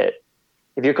if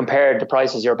you compare the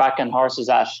prices you're backing horses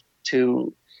at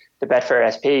to the Betfair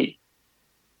SP,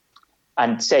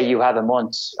 and say you have a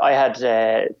month. I had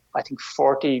I think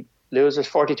 42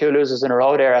 losers in a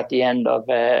row there at the end of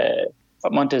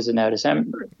what month is it now?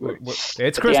 December.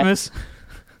 It's Christmas.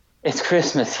 It's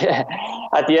Christmas, yeah.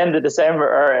 At the end of December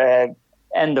or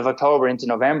end of October into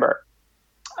November,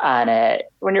 and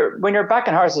when you're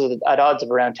backing horses at odds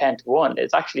of around 10-1,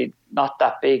 it's actually not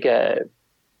that big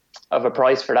of a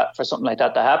price for something like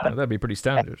that to happen. That'd be pretty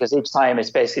standard. Because each time it's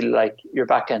basically like you're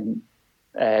backing.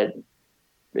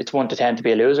 It's 1 to 10 to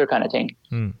be a loser kind of thing.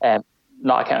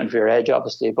 Not accounting for your edge,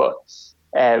 obviously, but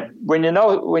when you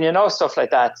know stuff like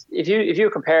that, if you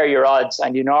compare your odds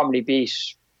and you normally beat,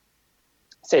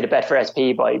 say, the Betfair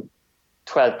SP by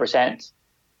 12%,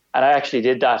 and I actually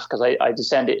did that because I just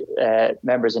send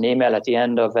members an email at the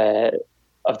end of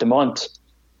the month,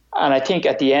 and I think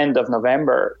at the end of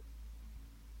November,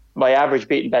 my average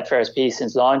beating Betfair SP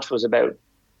since launch was about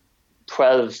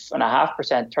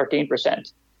 12.5%,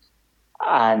 13%.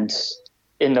 And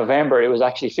in November, it was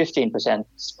actually 15%,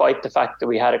 despite the fact that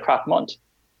we had a crap month.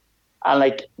 And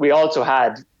like, we also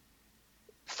had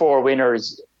 4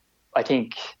 winners, I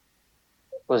think,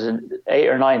 was in 8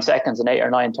 or 9 seconds and 8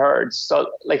 or 9 thirds. So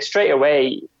like, straight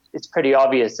away, it's pretty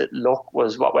obvious that luck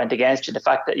was what went against you. The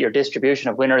fact that your distribution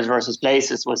of winners versus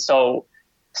places was so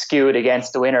skewed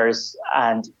against the winners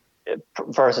and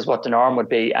versus what the norm would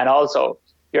be. And also,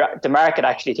 the market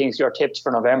actually thinks your tips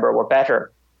for November were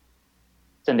better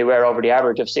than they were over the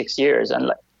average of 6 years. And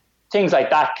like, things like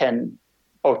that can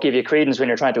both give you credence when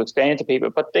you're trying to explain it to people,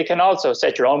 but they can also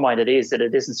set your own mind at ease that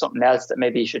it isn't something else that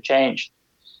maybe you should change.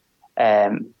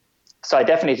 So I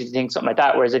definitely think something like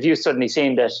that. Whereas if you suddenly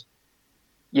seen that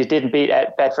you didn't beat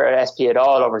Betfair SP at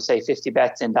all over, say, 50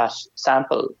 bets in that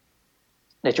sample,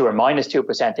 that you were minus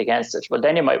 2% against it, well,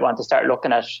 then you might want to start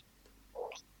looking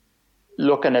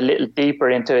a little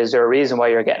deeper into, is there a reason why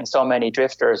you're getting so many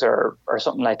drifters or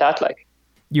something like that? Like,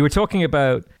 you were talking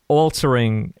about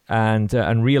altering and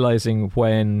realizing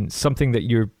when something that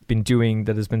you've been doing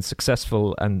that has been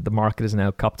successful and the market has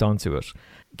now copped onto it.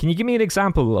 Can you give me an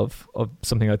example of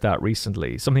something like that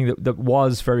recently? Something that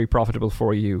was very profitable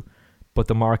for you, but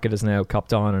the market has now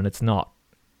copped on and it's not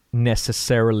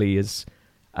necessarily as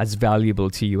valuable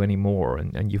to you anymore,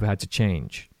 and you've had to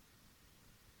change?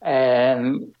 I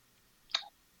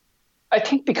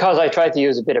think because I try to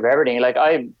use a bit of everything. Like,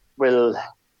 I will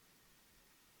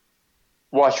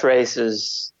watch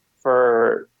races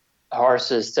for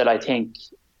horses that I think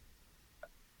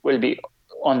will be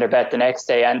under bet the next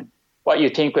day. And what you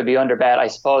think will be under bet, I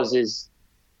suppose, is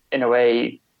in a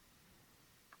way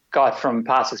got from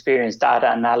past experience,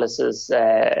 data analysis.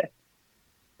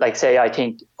 Like, say, I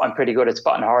think I'm pretty good at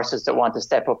spotting horses that want to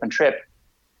step up and trip.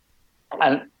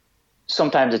 And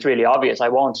sometimes it's really obvious. I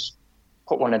won't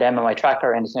put one of them on my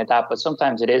tracker or anything like that, but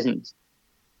sometimes it isn't.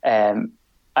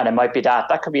 And it might be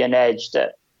that could be an edge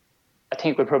that I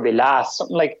think would probably last.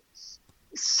 Something like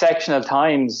sectional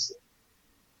times,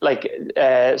 like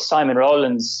Simon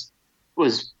Rowlands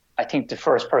was, I think the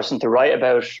first person to write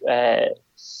about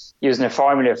using a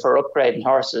formula for upgrading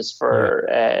horses for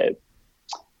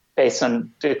based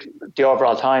on the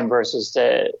overall time versus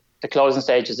the closing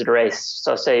stages of the race.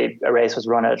 So say a race was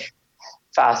run at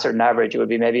faster than average, it would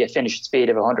be maybe a finished speed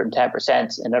of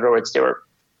 110%. In other words, they were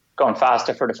going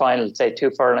faster for the final, say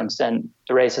 2 furlongs than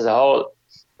the race as a whole.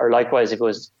 Or likewise,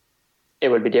 it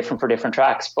would be different for different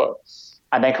tracks.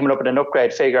 And then coming up with an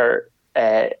upgrade figure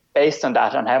based on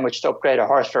that, on how much to upgrade a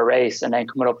horse for a race, and then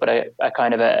coming up with a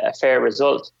kind of a fair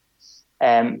result.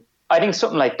 I think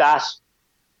something like that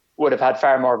would have had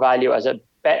far more value as a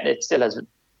bet. It still has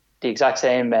the exact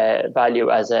same value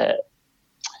as a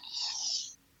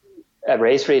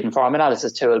race reading form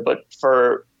analysis tool, but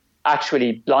for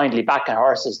actually blindly backing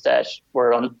horses that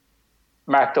were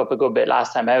marked up a good bit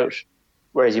last time out,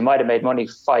 whereas you might have made money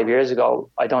 5 years ago,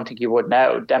 I don't think you would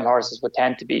now. Them horses would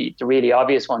tend to be the really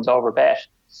obvious ones over bet.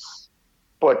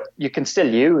 But you can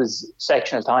still use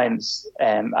sectional times,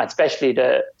 and especially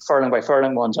the furlong by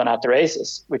furlong ones on at the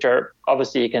races, which are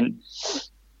obviously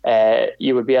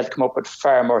you would be able to come up with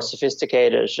far more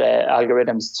sophisticated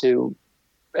algorithms to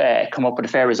come up with a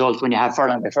fair result when you have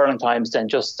furlong by furlong times than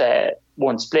just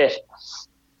one split.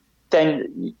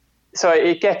 Then, so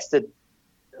it gets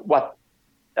what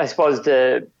I suppose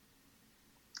the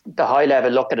high level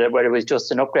look at it, where it was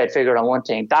just an upgrade figure on one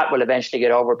thing, that will eventually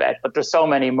get overbet. But there's so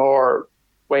many more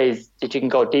ways that you can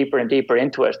go deeper and deeper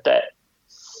into it that,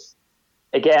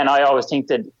 again, I always think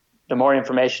that the more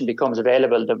information becomes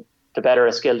available, the better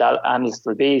a skilled analyst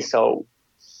will be. So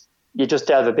you just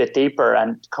delve a bit deeper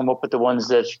and come up with the ones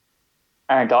that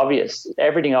aren't obvious.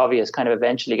 Everything obvious kind of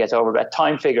eventually gets overbet.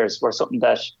 Time figures were something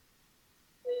that,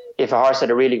 if a horse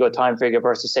had a really good time figure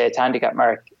versus, say, its handicap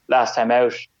mark last time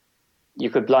out, you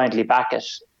could blindly back it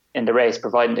in the race,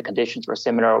 providing the conditions were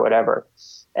similar or whatever.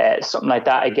 Something like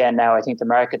that, again, now I think the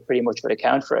market pretty much would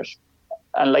account for it.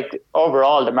 And like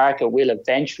overall, the market will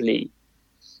eventually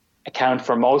account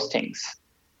for most things.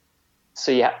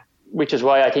 So yeah, which is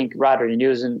why I think rather than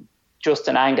using just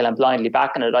an angle and blindly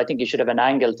backing it, I think you should have an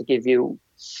angle to give you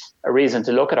a reason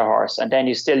to look at a horse. And then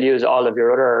you still use all of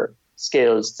your other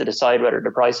skills to decide whether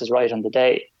the price is right on the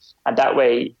day. And that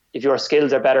way, if your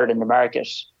skills are better than the market,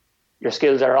 your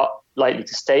skills are likely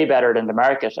to stay better than the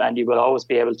market, and you will always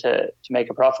be able to make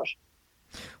a profit.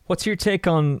 What's your take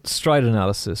on stride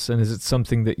analysis, and is it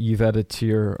something that you've added to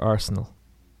your arsenal?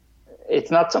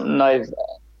 It's not something I've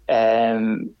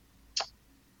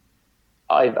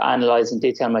analysed in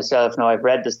detail myself. Now, I've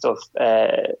read the stuff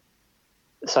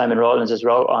Simon Rowlands has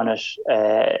wrote on it.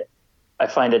 I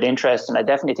find it interesting. I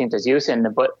definitely think there's use in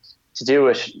it, but to do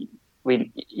it,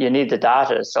 you need the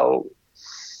data. So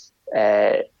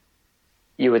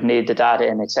you would need the data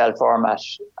in Excel format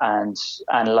and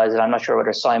analyze it. I'm not sure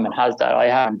whether Simon has that. I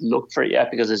haven't looked for it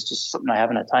yet because it's just something I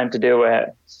haven't had time to do.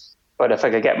 But if I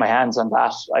could get my hands on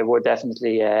that, I would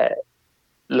definitely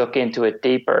look into it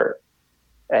deeper.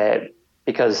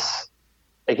 Because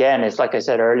again, it's like I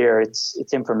said earlier,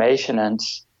 it's information, and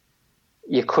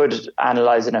you could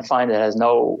analyze it and find it has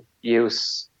no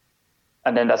use,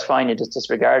 and then that's fine, you just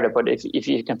disregard it. But if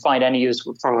you can find any use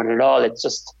for it at all,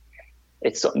 it's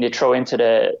something you throw into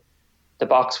the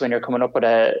box when you're coming up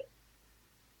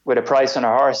with a price on a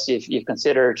horse. You've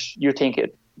considered, you think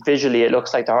it visually it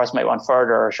looks like the horse might want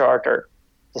further or shorter.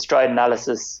 The stride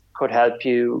analysis could help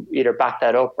you either back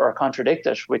that up or contradict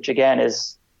it, which again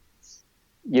is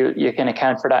you can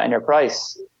account for that in your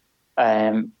price.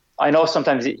 I know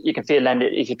sometimes you can feel then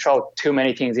if you throw too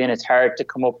many things in, it's hard to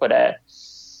come up with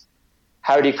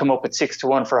how do you come up with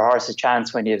 6-1 for a horse's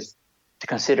chance when you've to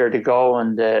consider the go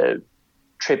and the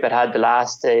trip it had the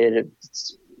last day,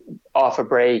 it's off a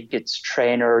break, its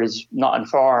trainer is not in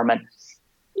form, and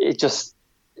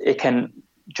it can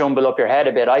jumble up your head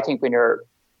a bit. I think when you're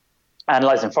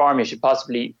analysing form, you should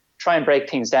possibly try and break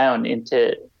things down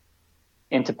into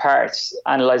parts,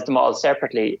 analyse them all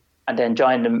separately, and then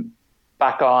join them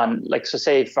back on. Like, so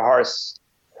say if a horse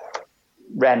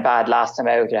ran bad last time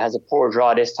out, it has a poor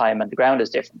draw this time, and the ground is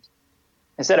different.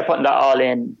 Instead of putting that all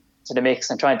in to the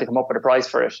mix and trying to come up with a price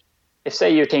for it, if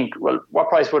say you think, well, what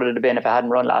price would it have been if it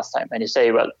hadn't run last time? And you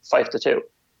say, well, 5-2.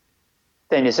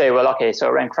 Then you say, well, okay, so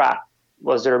it ran crap.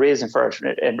 Was there a reason for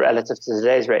it in relative to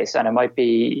today's race? And it might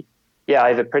be, yeah, I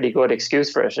have a pretty good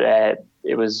excuse for it.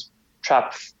 It was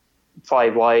trapped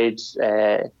 5 wide,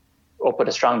 up at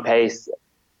a strong pace.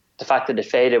 The fact that it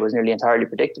faded was nearly entirely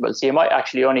predictable. So you might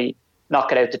actually only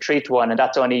knock it out to 3-1, and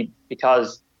that's only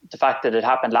because the fact that it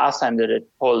happened last time that it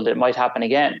pulled, it might happen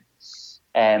again.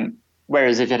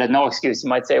 Whereas if it had no excuse, you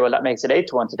might say, well, that makes it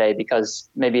 8-1 today because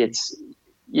maybe it's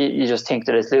you just think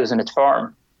that it's losing its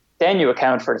form. Then you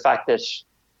account for the fact that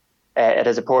it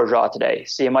has a poor draw today.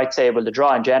 So you might say, well, the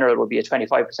draw in general would be a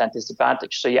 25%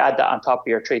 disadvantage. So you add that on top of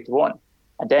your 3-1.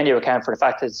 And then you account for the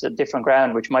fact that it's a different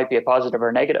ground, which might be a positive or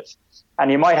a negative.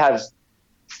 And you might have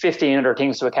 15 other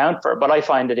things to account for. But I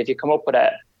find that if you come up with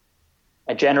a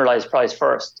generalized price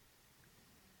first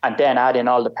and then add in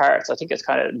all the parts, I think it's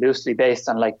kind of loosely based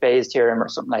on like Bayes' theorem or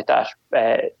something like that.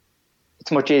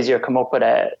 It's much easier to come up with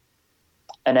an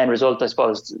end result, I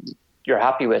suppose, you're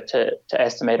happy with to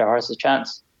estimate a horse's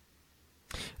chance.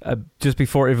 Just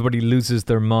before everybody loses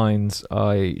their minds,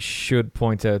 I should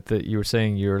point out that you were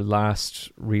saying your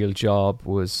last real job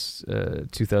was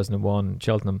 2001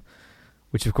 Cheltenham,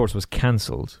 which of course was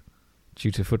cancelled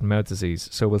due to foot and mouth disease.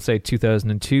 So we'll say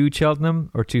 2002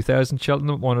 Cheltenham or 2000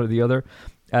 Cheltenham, one or the other.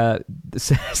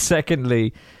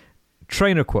 Secondly,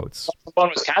 trainer quotes. One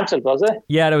was cancelled, was it?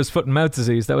 Yeah, that was foot and mouth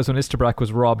disease. That was when Isterbrack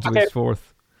was robbed of his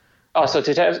fourth. Oh, so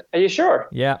 2000? Are you sure?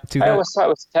 Yeah, 2000. I always thought it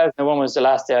was 2001 was the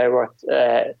last day I worked.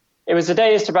 It was the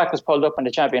day Isterbrack was pulled up on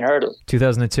the champion hurdle.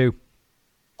 2002.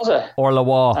 Was it? Or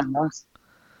Lawa.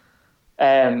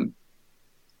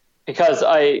 Because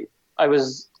I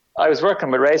was working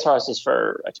with racehorses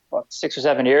for 6 or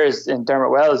 7 years in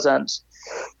Dermot Wells, and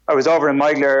I was over in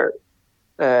Meagher,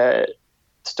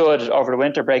 stood over the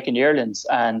winter breaking yearlings,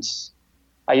 and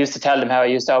I used to tell them how I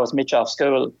used to always mitch off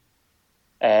school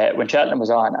when Cheltenham was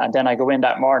on, and then I go in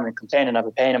that morning complaining of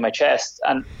a pain in my chest,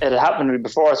 and it had happened to me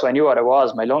before, so I knew what it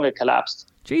was. My lung had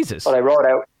collapsed. Jesus! But I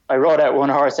rode out one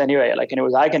horse anyway, like, and it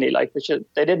was agony, like, which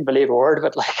they didn't believe a word of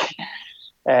it, like.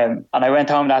 And I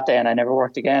went home that day, and I never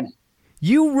worked again.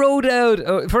 You rode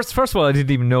out. First of all, I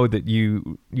didn't even know that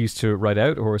you used to ride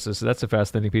out horses, so that's a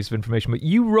fascinating piece of information. But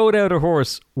you rode out a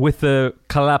horse with a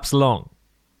collapsed lung.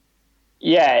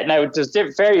 Yeah. Now there's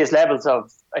various levels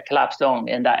of a collapsed lung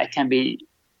in that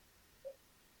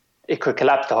it could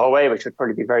collapse the whole way, which would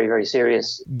probably be very, very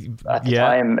serious at the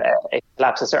time. It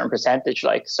collapsed a certain percentage,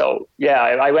 like, so. Yeah,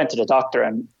 I went to the doctor,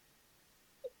 and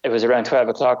it was around 12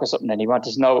 o'clock or something, and he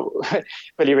wanted to know,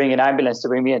 will you ring an ambulance to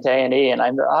bring me into A&E? And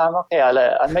I'm okay,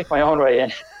 I'll make my own way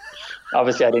in.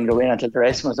 Obviously, I didn't go in until the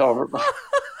race was over.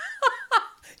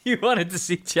 You wanted to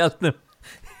see Cheltenham.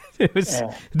 It was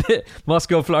the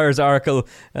Moscow Flyers Oracle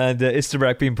and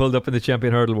Isterbrack being pulled up in the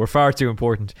champion hurdle were far too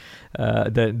important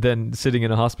than sitting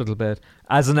in a hospital bed.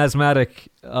 As an asthmatic,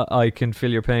 I can feel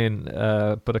your pain,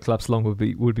 but a collapsed lung would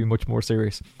be much more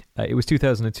serious. It was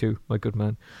 2002, my good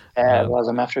man. It was.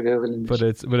 I'm after Googling.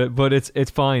 But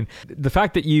it's fine. The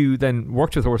fact that you then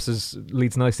worked with horses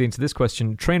leads nicely into this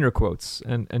question: trainer quotes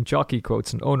and jockey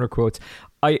quotes and owner quotes.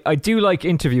 I do like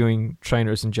interviewing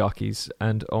trainers and jockeys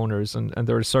and owners, and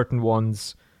there are certain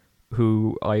ones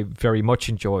who I very much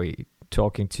enjoy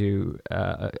talking to.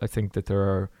 I think that there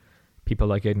are people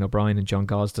like Aidan O'Brien and John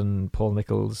Gosden, Paul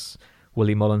Nicholls,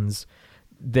 Willie Mullins.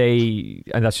 And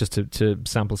that's just to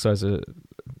sample size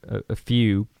a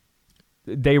few.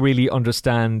 They really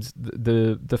understand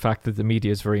the fact that the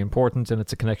media is very important and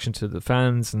it's a connection to the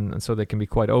fans, and so they can be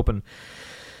quite open.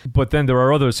 But then there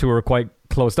are others who are quite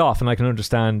closed off, and I can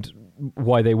understand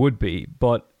why they would be.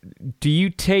 But do you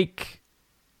take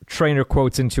trainer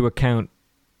quotes into account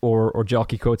or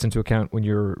jockey quotes into account when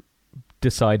you're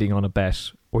deciding on a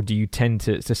bet, or do you tend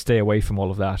to stay away from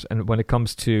all of that? And when it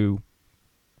comes to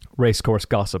racecourse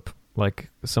gossip,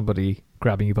 like somebody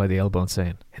grabbing you by the elbow and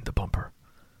saying, in the bumper,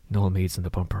 Noel Meade's in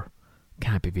the bumper,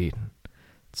 can't be beaten,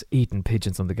 it's eating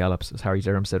pigeons on the gallops, as Harry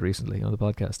Durham said recently on the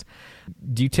podcast.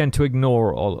 Do you tend to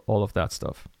ignore all of that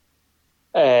stuff?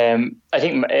 I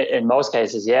think in most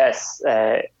cases, yes.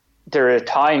 There are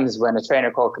times when a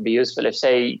trainer quote could be useful. If,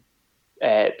 say,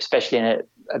 especially in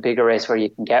a bigger race where you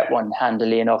can get one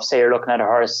handily enough, say you're looking at a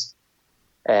horse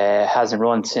hasn't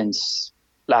run since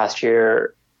last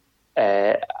year,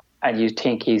 and you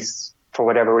think he's, for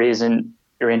whatever reason,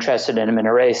 you're interested in him in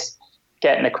a race,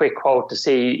 getting a quick quote to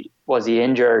see, was he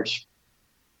injured?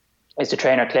 Is the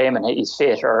trainer claiming he's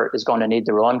fit or is going to need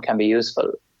the run can be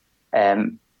useful.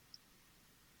 In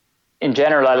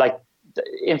general, I like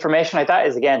information like that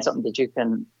is, again, something that you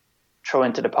can throw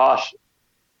into the pot.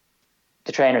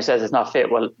 The trainer says it's not fit.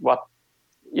 Well, what,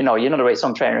 you know the way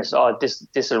some trainers,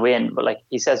 this will win, but like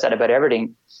he says that about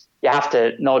everything. You have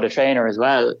to know the trainer as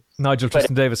well. Nigel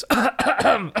Tristan Davis.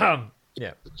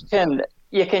 Yeah.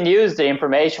 You can use the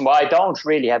information. What I don't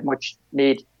really have much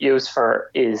use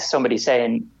for is somebody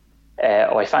saying,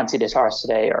 I fancy this horse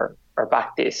today or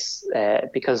back this,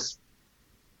 because,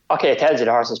 okay, it tells you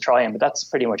the horse is trying, but that's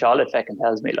pretty much all it fucking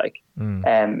tells me. Like,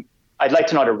 I'd like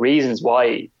to know the reasons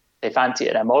why they fancy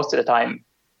it. And most of the time,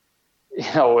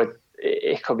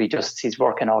 it could be just he's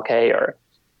working okay, or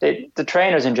the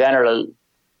trainers in general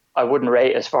I wouldn't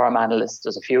rate as farm analysts.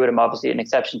 There's a few of them, obviously, an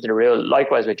exception to the rule.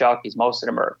 Likewise with jockeys, most of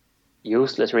them are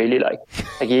useless, really. Like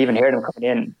you even hear them coming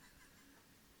in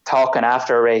talking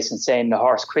after a race and saying the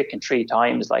horse quickened 3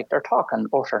 times. Like, they're talking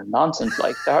utter nonsense.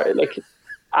 Like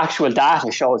actual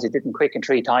data shows it didn't quicken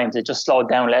 3 times. It just slowed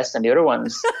down less than the other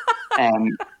ones.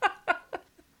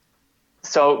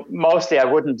 So mostly I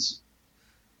wouldn't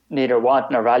neither want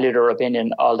nor value their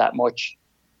opinion all that much.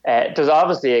 There's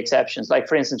obviously exceptions. Like,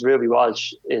 for instance, Ruby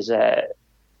Walsh is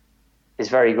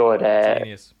very good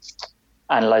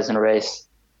analysing a race.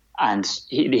 And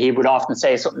he would often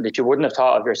say something that you wouldn't have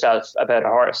thought of yourself about a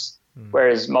horse.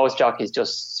 Whereas most jockeys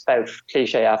just spout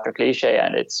cliche after cliche,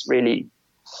 and it's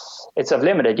of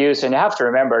limited use. And you have to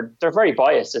remember, they're very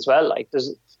biased as well. Like,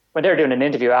 when they're doing an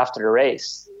interview after the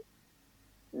race,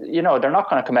 they're not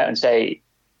going to come out and say,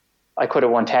 I could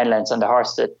have won 10 lengths on the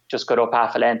horse that just got up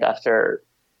half a length after,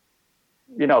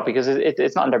 because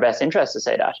it's not in their best interest to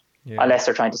say that, unless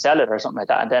they're trying to sell it or something like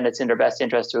that. And then it's in their best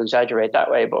interest to exaggerate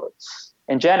that way. But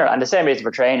in general, and the same reason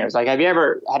for trainers, like, have you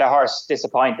ever had a horse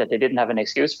disappoint that they didn't have an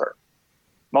excuse for?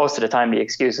 Most of the time the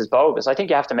excuse is bogus. I think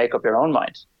you have to make up your own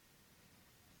mind.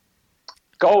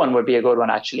 Going would be a good one,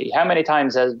 actually. How many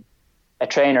times has a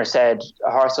trainer said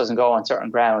a horse doesn't go on certain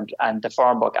ground and the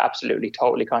form book absolutely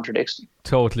totally contradicts them?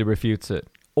 Totally refutes it.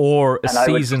 Or a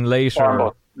season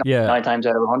later. 9 times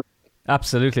out of 100.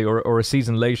 Absolutely. Or a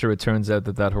season later, it turns out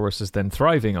that horse is then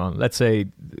thriving on. Let's say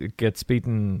a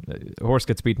horse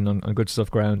gets beaten on good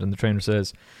stuff ground, and the trainer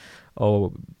says,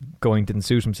 oh, going didn't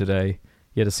suit him today.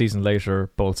 Yet a season later,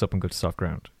 bolts up on good soft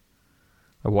ground.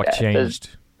 Or what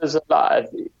changed? There's a lot.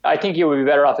 I think you would be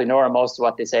better off ignoring most of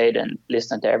what they say than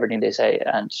listening to everything they say.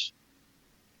 And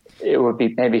it would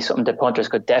be maybe something that punters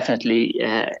could definitely,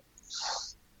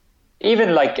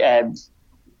 even like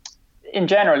in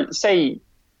general, say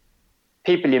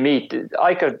people you meet.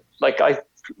 I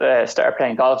started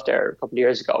playing golf there a couple of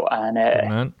years ago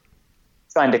and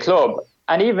signed a club.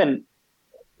 And even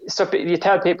so, you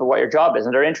tell people what your job is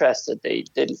and they're interested.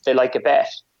 They like a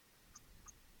bet.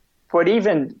 But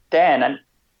even then, and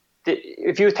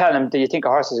if you tell them, do you think a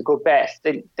horse is a good bet?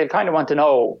 They kind of want to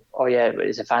know, oh yeah,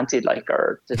 is it fancied, like,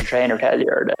 or did the trainer tell you?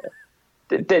 Or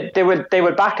they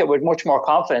would back it with much more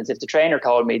confidence if the trainer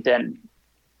told me than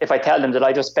if I tell them that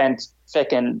I just spent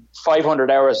fucking 500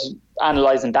 hours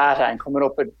analysing data and coming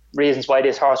up with reasons why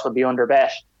this horse would be under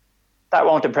bet. That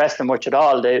won't impress them much at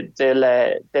all. They'll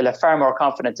have far more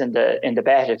confidence in the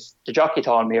bet if the jockey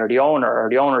told me, or the owner, or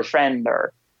the owner's friend,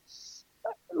 or.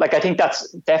 Like, I think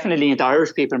that's definitely into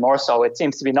Irish people more so. It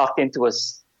seems to be knocked into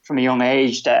us from a young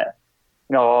age that,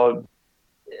 more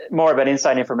about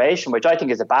inside information, which I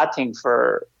think is a bad thing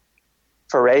for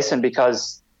racing,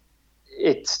 because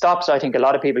it stops, I think, a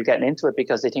lot of people getting into it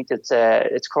because they think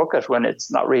it's crooked when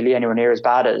it's not really anywhere near as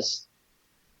bad as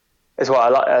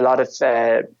what a lot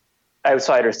of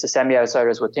outsiders to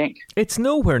semi-outsiders would think. It's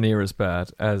nowhere near as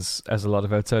bad as a lot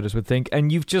of outsiders would think,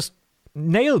 and you've just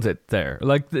nailed it there.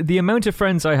 Like, the amount of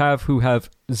friends I have who have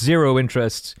zero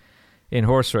interest in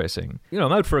horse racing.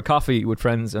 I'm out for a coffee with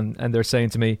friends and they're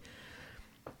saying to me,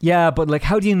 yeah, but like,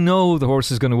 how do you know the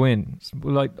horse is going to win?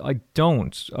 Well, I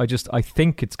don't. I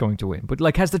think it's going to win. But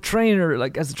like, has the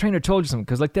trainer told you something?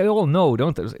 Because like, they all know,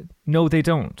 don't they? No, they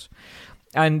don't.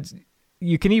 And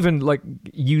you can even like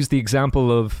use the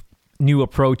example of New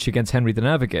Approach against Henry the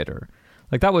Navigator.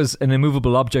 Like, that was an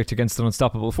immovable object against an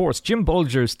unstoppable force. Jim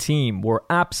Bulger's team were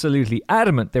absolutely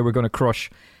adamant they were going to crush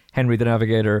Henry the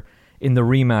Navigator in the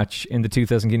rematch in the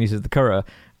 2000 Guineas of the Curragh.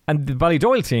 And the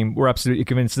Ballydoyle team were absolutely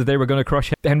convinced that they were going to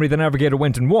crush Henry the Navigator,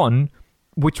 went and won,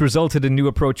 which resulted in New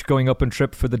Approach going up and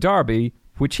trip for the Derby,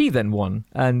 which he then won,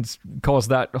 and caused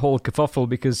that whole kerfuffle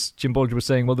because Jim Bulger was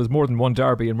saying, well, there's more than one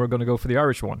Derby and we're going to go for the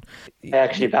Irish one. I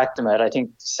actually backed him at, I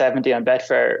think, 70 on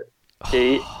Betfair.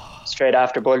 Straight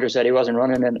after Bulger said he wasn't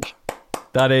running in it.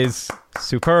 That is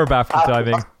superb after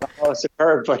timing. Oh,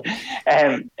 superb! But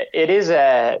it is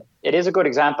a good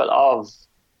example of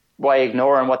why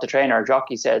ignoring what the trainer or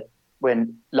jockey said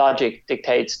when logic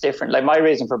dictates different. Like, my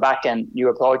reason for backing New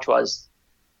Approach was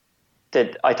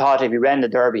that I thought if he ran the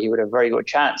Derby, he would have a very good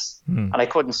chance, and I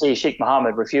couldn't see Sheikh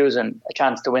Mohammed refusing a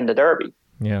chance to win the Derby.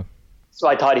 Yeah. So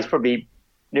I thought he's probably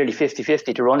nearly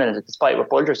 50-50 to run in it, despite what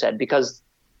Bulger said, because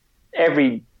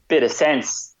every bit of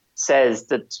sense says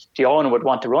that the owner would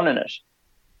want to run in it.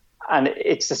 And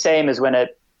it's the same as when a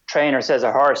trainer says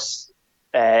a horse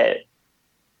won't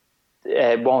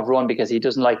run because he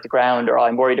doesn't like the ground, or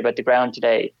I'm worried about the ground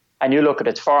today. And you look at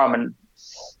its form, and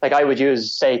like, I would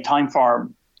use, say, Time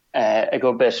Form a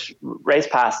good bit, race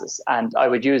passes, and I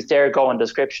would use their going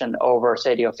description over,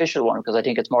 say, the official one, because I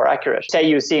think it's more accurate. Say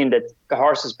you've seen that the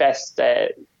horse's best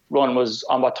run was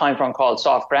on what Time Front called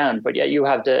soft ground, but yet you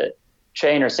have the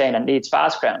trainer saying it needs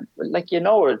fast ground. Like,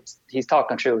 he's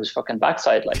talking through his fucking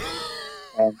backside, like.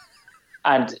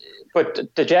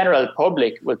 But the general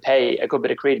public would pay a good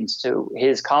bit of credence to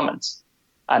his comments.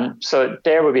 And so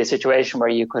there would be a situation where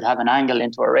you could have an angle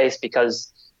into a race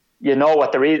because when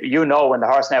the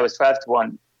horse now is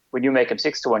 12-1, when you make him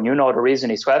 6-1, the reason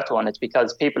he's 12-1, it's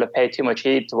because people have paid too much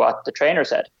heed to what the trainer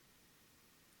said.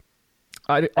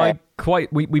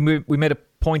 We made a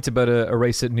point about a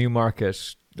race at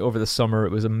Newmarket over the summer.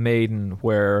 It was a maiden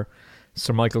where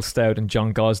Sir Michael Stout and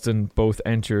John Gosden both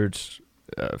entered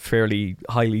fairly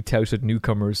highly touted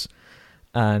newcomers,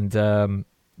 and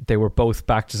they were both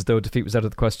backed as though defeat was out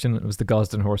of the question. It was the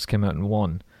Gosden horse came out and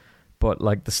won, but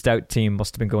like the Stout team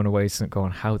must have been going away and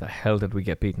going, how the hell did we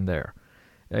get beaten there?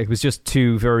 It was just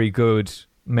two very good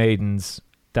maidens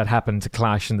that happened to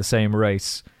clash in the same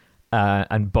race,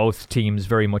 and both teams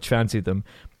very much fancied them.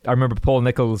 I remember Paul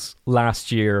Nicholls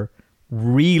last year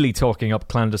really talking up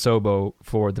Clan de Sobo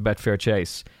for the Betfair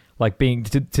Chase, like being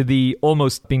to the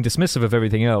almost being dismissive of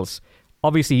everything else.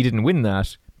 Obviously he didn't win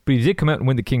that, but he did come out and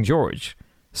win the King George.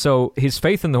 So his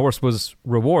faith in the horse was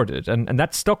rewarded, and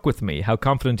that stuck with me, how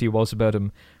confident he was about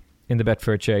him in the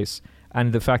Betfair Chase,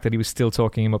 and the fact that he was still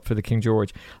talking him up for the King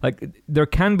George. Like, there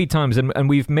can be times, and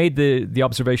we've made the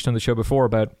observation on the show before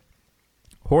about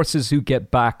horses who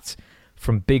get backed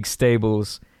from big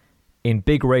stables in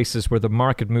big races where the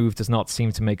market move does not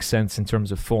seem to make sense in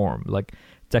terms of form, like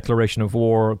Declaration of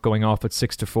War going off at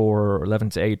 6-4 or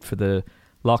 11-8 for the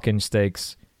lock-in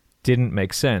stakes didn't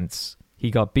make sense.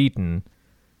 He got beaten,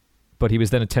 but he was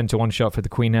then a 10-1 shot for the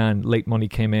Queen Anne. Late money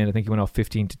came in. I think he went off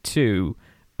 15-2,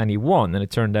 and he won. And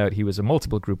it turned out he was a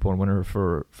multiple Group 1 winner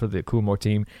for the Coolmore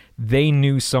team. They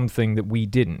knew something that we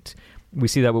didn't. We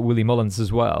see that with Willie Mullins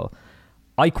as well.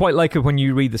 I quite like it when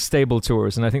you read the stable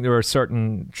tours, and I think there are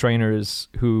certain trainers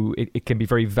who it can be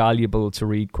very valuable to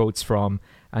read quotes from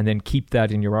and then keep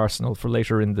that in your arsenal for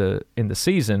later in the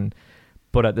season.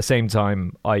 But at the same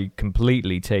time, I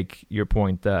completely take your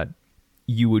point that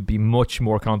you would be much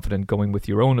more confident going with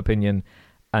your own opinion,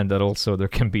 and that also there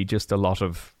can be just a lot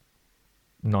of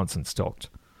nonsense talked.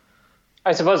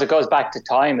 I suppose it goes back to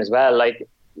time as well. Like,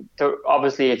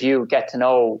 obviously, if you get to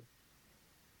know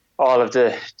all of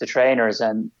the trainers,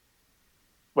 and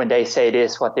when they say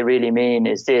this, what they really mean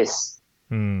is this,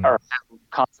 or how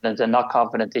confident and not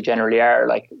confident they generally are.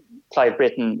 Like Clive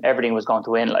Britton, everything was going to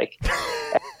win. Like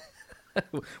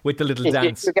with the little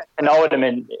dance. If you get to know them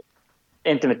in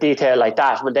intimate detail like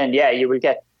that, well then, yeah, you will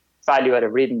get value out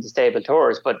of reading the stable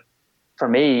tours. But for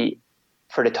me,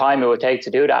 for the time it would take to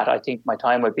do that, I think my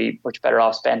time would be much better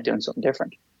off spent doing something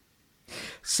different.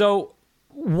 So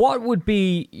what would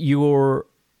be your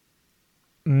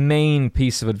main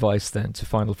piece of advice then to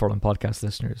Final Furlong podcast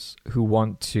listeners who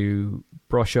want to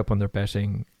brush up on their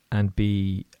betting and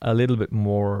be a little bit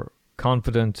more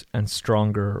confident and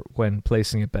stronger when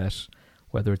placing a bet,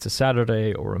 whether it's a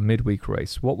Saturday or a midweek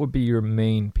race? What would be your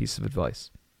main piece of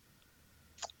advice?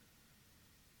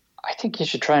 I think you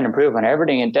should try and improve on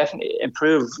everything, and definitely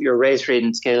improve your race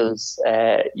reading skills,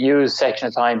 use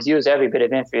sectional times, use every bit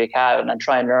of info you can, and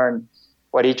try and learn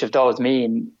what each of those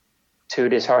mean to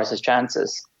this horse's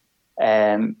chances.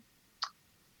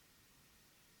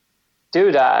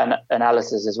 Do that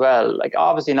analysis as well. Like,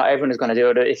 obviously not everyone is going to do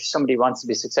it if somebody wants to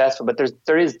be successful, but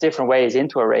there is different ways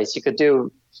into a race. You could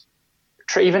do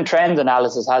even trends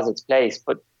analysis has its place,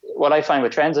 but what I find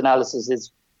with trends analysis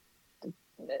is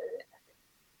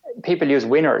people use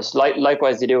winners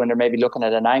likewise they do when they're maybe looking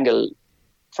at an angle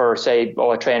for, say,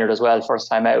 a trainer does well first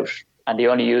time out, and they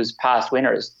only use past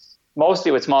winners.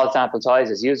 Mostly with small sample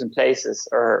sizes, using places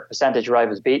or percentage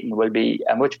rivals beaten will be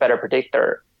a much better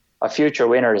predictor of future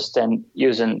winners than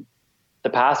using the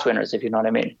past winners, if you know what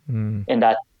I mean. In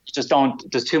that you just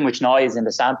there's too much noise in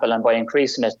the sample, and by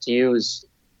increasing it to use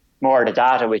more of the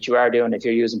data, which you are doing if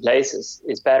you're using places,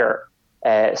 is better.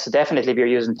 So definitely if you're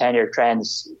using 10-year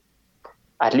trends,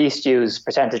 at least use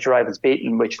percentage rivals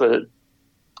beaten,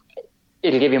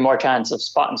 it'll give you more chance of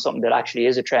spotting something that actually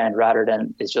is a trend rather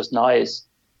than is just noise.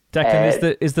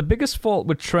 Declan, is the biggest fault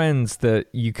with trends that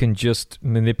you can just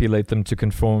manipulate them to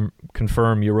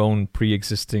confirm your own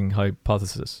pre-existing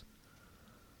hypothesis?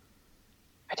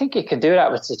 I think you can do that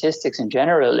with statistics in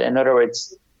general. In other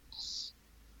words,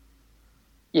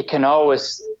 you can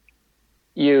always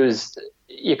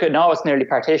nearly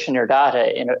partition your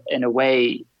data in a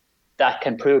way that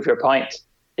can prove your point,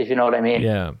 if you know what I mean.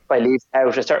 Yeah. By leaving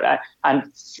out a certain,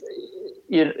 and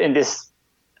in this.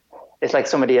 It's like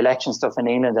some of the election stuff in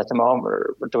England at the moment,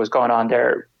 where there was going on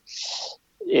there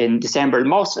in December.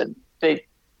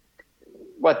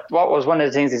 what was one of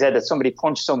the things he said, that somebody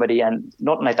punched somebody and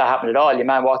nothing like that happened at all. Your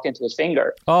man walked into his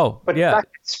finger. Oh, but yeah. that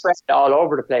gets spread all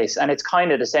over the place. And it's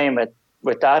kind of the same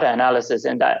with data analysis,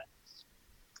 in that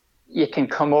you can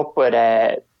come up with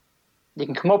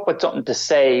something to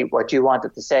say what you want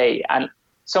it to say. And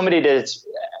somebody that's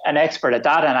an expert at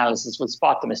data analysis will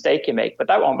spot the mistake you make, but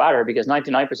that won't matter because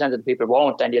 99% of the people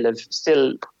won't, and you'll have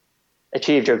still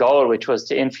achieved your goal, which was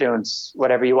to influence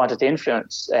whatever you wanted to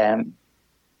influence.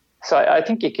 So I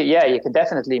think you can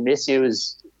definitely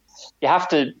misuse. You have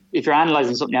to, if you're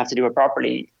analyzing something, you have to do it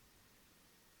properly.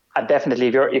 And definitely,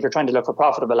 if you're trying to look for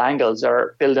profitable angles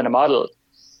or building a model,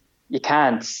 you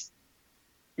can't.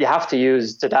 You have to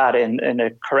use the data in a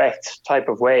correct type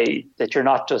of way, that you're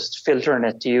not just filtering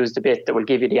it to use the bit that will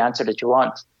give you the answer that you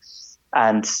want.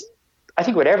 And I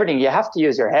think with everything, you have to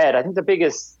use your head. I think the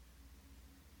biggest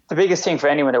thing for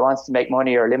anyone that wants to make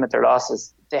money or limit their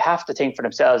losses, they have to think for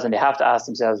themselves and they have to ask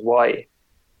themselves why.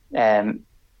 And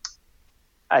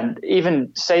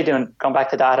even going back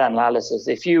to data analysis,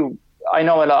 I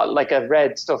know a lot, like I've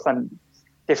read stuff on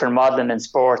different modeling in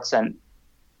sports, and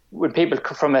when people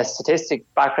from a statistic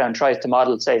background tries to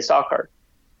model, say, soccer,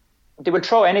 they will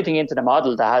throw anything into the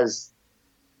model that has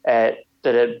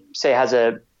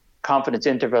a confidence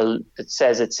interval that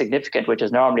says it's significant, which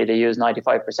is normally they use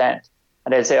 95%.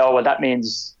 And they'll say, oh, well, that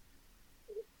means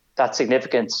that's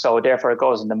significant, so therefore it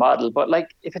goes in the model. But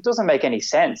like, if it doesn't make any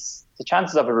sense, the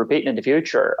chances of it repeating in the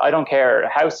future, I don't care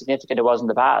how significant it was in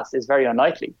the past, is very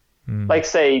unlikely. Like,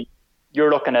 say you're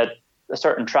looking at a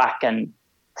certain track and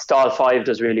stall 5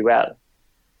 does really well,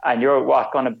 and you're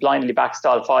going to blindly back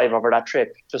stall 5 over that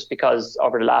trip just because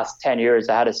over the last 10 years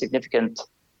they had a significant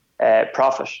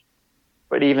profit.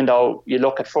 But even though you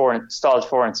look at stalls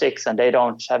 4 and 6 and they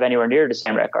don't have anywhere near the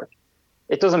same record,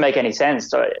 it doesn't make any sense.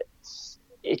 So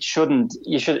it shouldn't.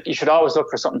 You should always look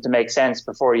for something to make sense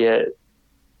before you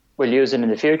will use it in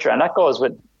the future. And that goes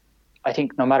with, I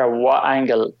think, no matter what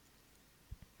angle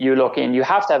you look in, you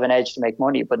have to have an edge to make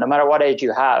money. But no matter what edge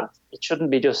you have, it shouldn't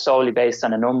be just solely based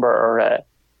on a number or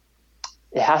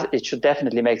it should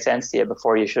definitely make sense to you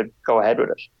before you should go ahead with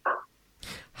it.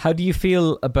 How do you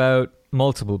feel about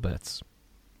multiple bets?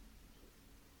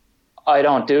 I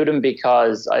don't do them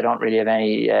because I don't really have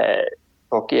any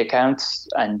bookie accounts,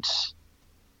 and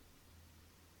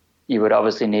you would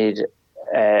obviously need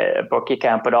a bookie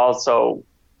account. But also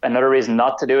another reason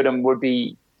not to do them would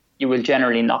be you will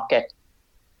generally not get.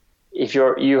 If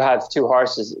you have 2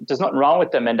 horses, there's nothing wrong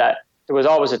with them, in that there was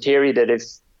always a theory that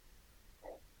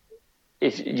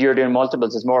if you're doing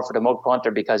multiples, it's more for the mug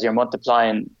punter because you're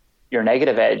multiplying your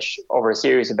negative edge over a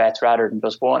series of bets rather than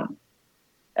just one.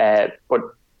 But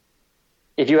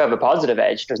if you have a positive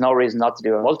edge, there's no reason not to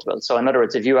do a multiple. So in other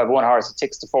words, if you have one horse at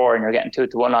 6-4 and you're getting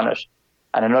 2-1 on it,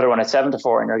 and another one at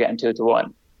 7-4 and you're getting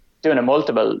 2-1, doing a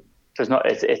multiple,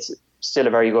 it's still a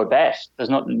very good bet. There's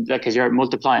nothing, because you're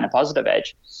multiplying a positive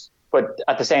edge. But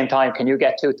at the same time, can you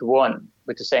get 2-1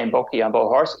 with the same bookie on both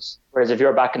horses? Whereas if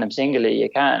you're backing them singly, you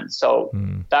can. So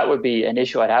that would be an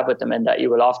issue I'd have with them, in that you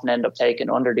will often end up taking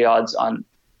under the odds on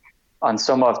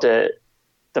some of the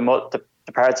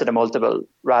parts of the multiple,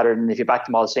 rather than if you back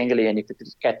them all singly and you could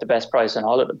get the best price on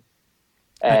all of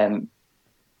them.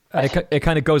 It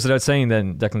kind of goes without saying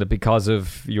then, Declan, that because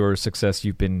of your success,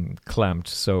 you've been clamped.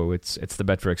 So it's the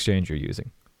Betfair exchange you're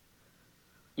using.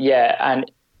 Yeah,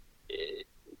 and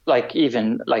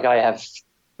I have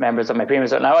members of my premium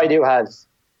service. Now I do have,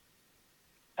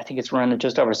 I think it's running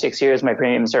just over 6 years, my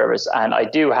premium service, and I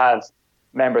do have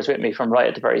members with me from right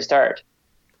at the very start.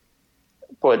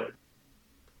 But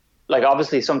like,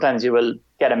 obviously sometimes you will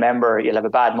get a member, you'll have a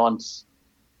bad month,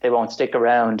 they won't stick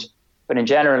around. But in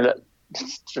general,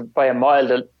 by a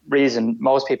mild reason,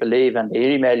 most people leave and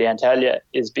they email you and tell you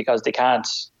is because they can't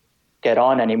get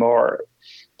on anymore.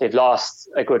 They've lost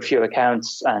a good few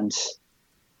accounts and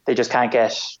they just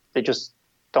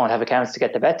don't have accounts to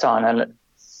get the bets on. And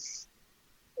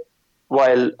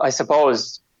while I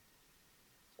suppose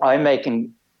I'm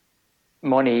making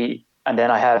money and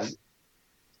then I have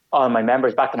all my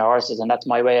members backing the horses and that's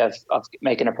my way of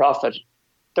making a profit,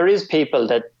 there is people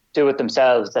that do it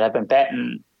themselves that have been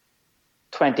betting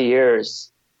 20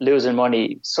 years, losing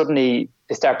money. Suddenly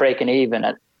they start breaking even,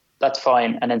 and that's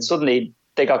fine. And then suddenly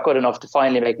they got good enough to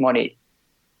finally make money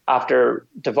after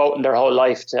devoting their whole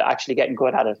life to actually getting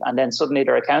good at it. And then suddenly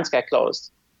their accounts get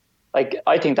closed. Like,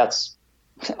 I think it's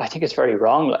very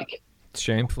wrong. Like, it's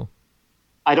shameful.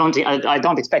 I don't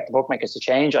expect the bookmakers to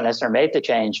change unless they're made to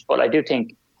change, but I do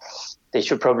think they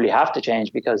should probably have to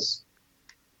change, because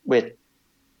with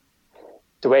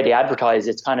the way they advertise,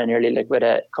 it's kind of nearly like with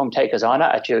a come take us on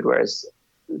attitude, whereas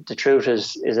the truth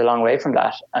is a long way from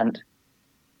that. And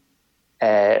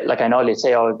like I know they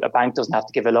say, oh, a bank doesn't have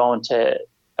to give a loan to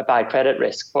a bad credit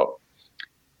risk, but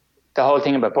the whole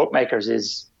thing about bookmakers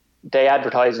is they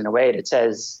advertise in a way that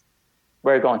says,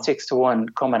 we're going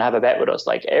 6-1, come and have a bet with us.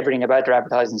 Like everything about their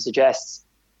advertising suggests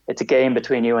it's a game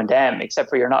between you and them, except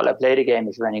for you're not allowed to play the game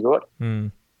if you're any good.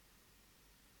 Mm.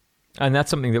 And that's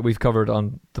something that we've covered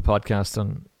on the podcast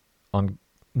on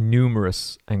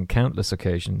numerous and countless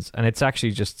occasions. And it's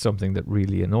actually just something that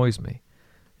really annoys me.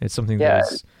 It's something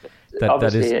that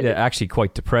is actually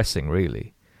quite depressing,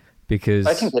 really, because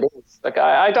I think it is. Like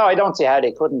I don't see how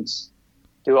they couldn't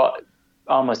do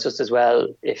almost just as well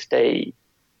if they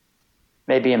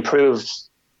maybe improved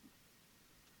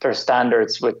their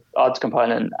standards with odds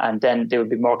compiling, and then they would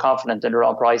be more confident in their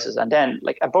own prices. And then,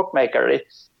 like a bookmaker,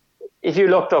 if you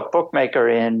looked up bookmaker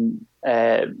in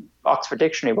Oxford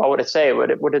Dictionary, what would it say?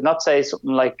 Would it not say something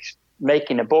like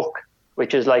making a book,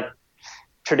 which is like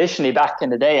traditionally back in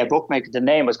the day, a bookmaker, the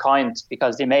name was coined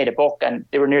because they made a book, and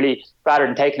they were nearly, rather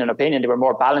than taking an opinion, they were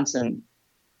more balancing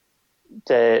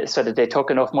so that they took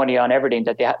enough money on everything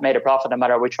that they made a profit no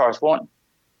matter which horse won,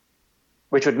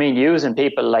 which would mean using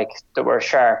people like that were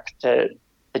sharp to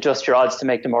adjust your odds to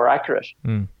make them more accurate.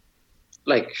 Mm.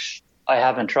 Like I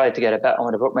haven't tried to get a bet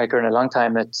on a bookmaker in a long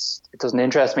time. It doesn't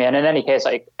interest me. And in any case,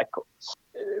 I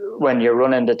when you're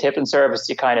running the tipping service,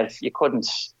 you couldn't,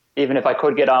 even if I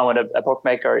could get on with a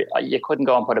bookmaker, you couldn't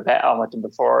go and put a bet on with them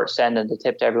before sending the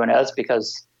tip to everyone else,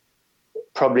 because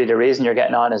probably the reason you're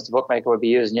getting on is the bookmaker would be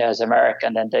using you as a mark,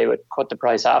 and then they would cut the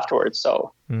price afterwards.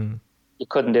 So you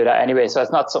couldn't do that anyway. So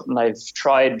it's not something I've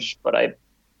tried, but I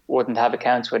wouldn't have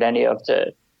accounts with any of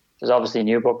there's obviously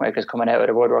new bookmakers coming out of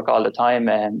the woodwork all the time.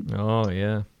 Oh,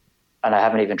 yeah. And I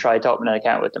haven't even tried to open an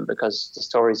account with them because the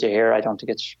stories you hear, I don't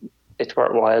think it's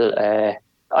worthwhile.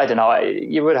 I don't know.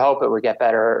 You would hope it would get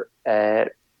better,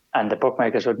 and the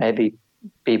bookmakers would maybe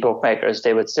be bookmakers.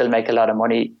 They would still make a lot of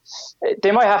money.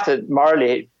 They might have to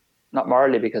not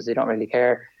morally because they don't really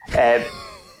care.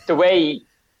 The way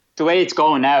it's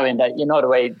going now, in that, the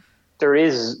way there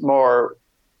is more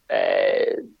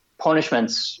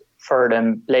punishments for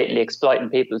them blatantly exploiting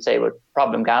people, say with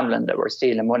problem gambling, that were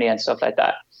stealing money and stuff like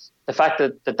that. The fact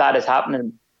that is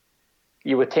happening,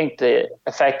 you would think the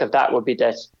effect of that would be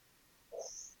that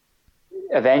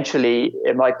eventually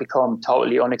it might become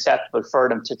totally unacceptable for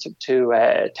them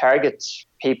to target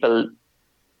people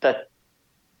that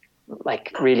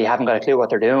like really haven't got a clue what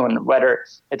they're doing. Whether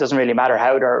it doesn't really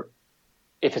matter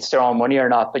if it's their own money or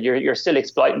not, but you're still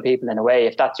exploiting people in a way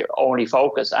if that's your only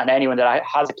focus. And anyone that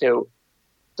has a clue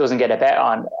doesn't get a bet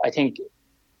on. I think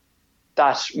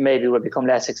that maybe would become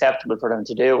less acceptable for them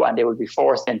to do, and they would be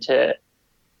forced into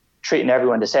treating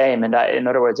everyone the same. And that, in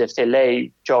other words, if they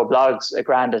lay Joe Bloggs a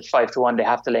grand at 5-1, they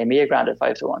have to lay me a grand at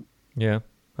 5-1. Yeah,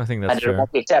 I think that's fair. And it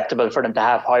won't be acceptable for them to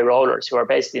have high rollers who are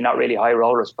basically not really high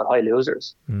rollers but high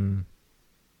losers. Mm.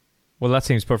 Well, that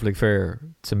seems perfectly fair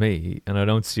to me, and I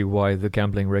don't see why the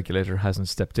gambling regulator hasn't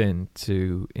stepped in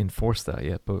to enforce that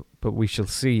yet, but we shall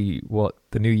see what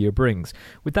the new year brings.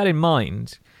 With that in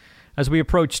mind, as we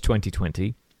approach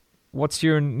 2020, what's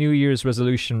your New Year's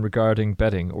resolution regarding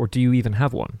betting, or do you even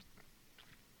have one?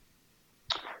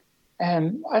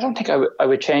 I don't think I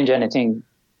would change anything,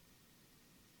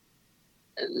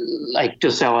 like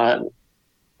just so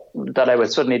that I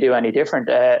would suddenly do any different.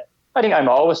 I think I'm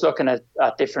always looking at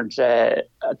different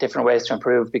ways to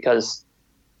improve, because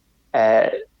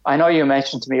I know you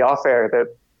mentioned to me off air about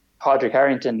Padraig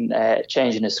Harrington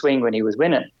changing his swing when he was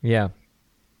winning. Yeah.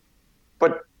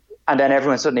 And then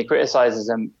everyone suddenly criticises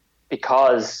him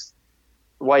because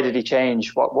why did he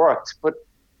change what worked? But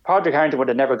Padraig Harrington would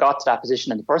have never got to that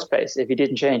position in the first place if he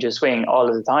didn't change his swing all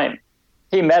of the time.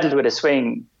 He meddled with his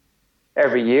swing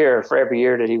every year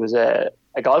that he was a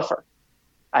golfer.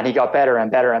 And he got better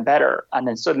and better and better. And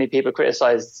then suddenly people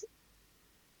criticised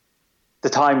the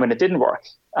time when it didn't work,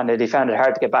 and that he found it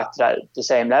hard to get back to the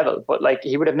same level. But like,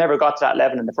 he would have never got to that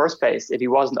level in the first place if he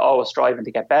wasn't always striving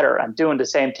to get better. And doing the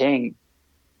same thing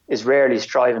is rarely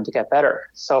striving to get better.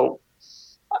 So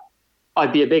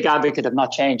I'd be a big advocate of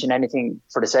not changing anything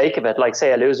for the sake of it. Like,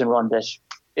 say, a losing run that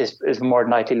is more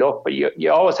than likely luck, but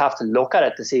you always have to look at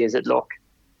it to see, is it luck?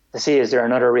 To see, is there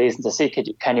another reason? To see,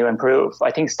 can you improve?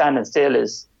 I think standing still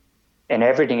in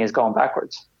everything is going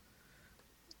backwards.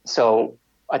 So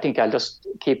I think I'll just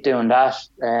keep doing that.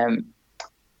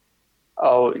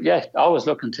 Always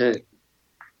looking to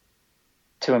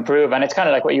improve. And it's kind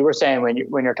of like what you were saying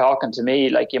when you're talking to me.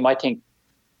 Like, you might think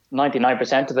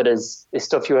 99% of it is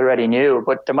stuff you already knew,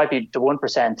 but there might be the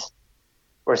 1%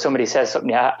 where somebody says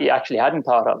something you actually hadn't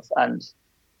thought of. And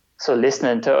so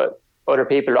listening to other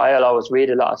people, I'll always read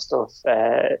a lot of stuff.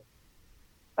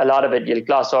 I a lot of it you'll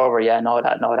gloss over. Yeah, know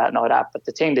that. But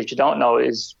the thing that you don't know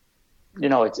is,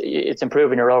 it's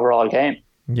improving your overall game.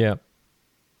 Yeah.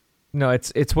 No,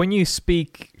 it's when you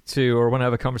speak to, or when I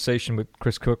have a conversation with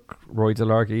Chris Cook, Roy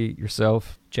Delargy,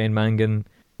 yourself, Jane Mangan,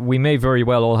 we may very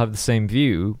well all have the same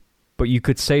view, but you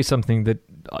could say something that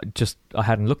I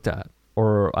hadn't looked at,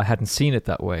 or I hadn't seen it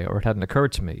that way, or it hadn't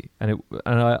occurred to me, and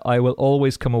I will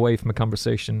always come away from a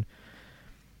conversation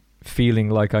feeling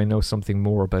like I know something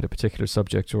more about a particular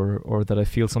subject, or that I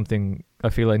feel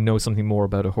I know something more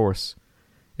about a horse.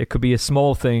 It could be a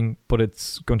small thing, but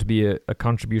it's going to be a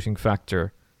contributing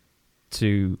factor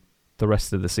to the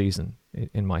rest of the season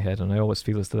in my head, and I always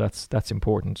feel as though that's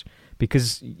important,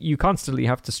 because you constantly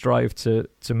have to strive to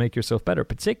make yourself better,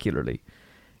 particularly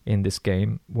in this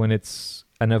game when it's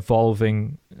an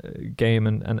evolving game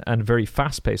and very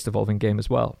fast-paced evolving game as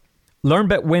well.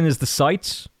 LearnBetWin is the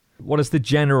site. What is the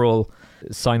general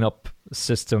sign-up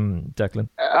system, Declan?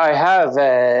 I have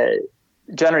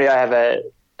generally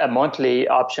a monthly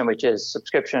option, which is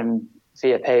subscription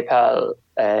via PayPal,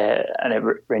 and it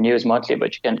renews monthly,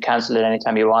 but you can cancel it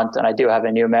anytime you want. And I do have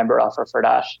a new member offer for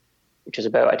that, which is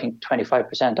about, I think,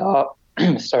 25% off.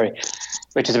 Sorry,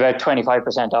 which is about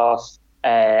 25% off.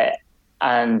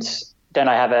 And then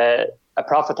I have a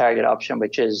profit target option,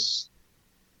 which is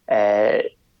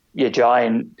you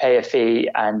join, pay a fee,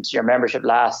 and your membership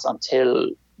lasts until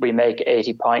we make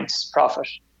 80 points profit.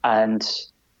 And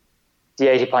the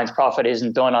 80 points profit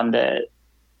isn't done on the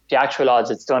actual odds,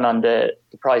 it's done on the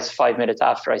price 5 minutes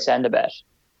after I send a bet.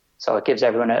 So it gives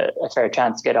everyone a fair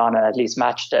chance to get on and at least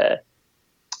match the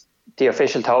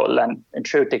official total. And in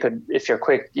truth, they could, if you're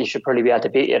quick, you should probably be able to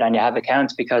beat it, and you have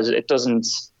accounts, because it doesn't,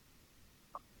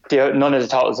 none of the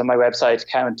totals on my website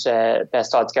count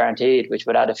best odds guaranteed, which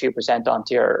would add a few percent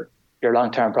onto your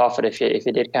long-term profit if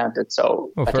you did count it.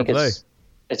 So I think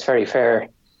it's very fair.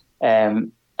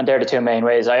 And they're the two main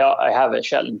ways. I have a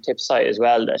Shetland tip site as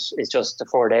well that is just the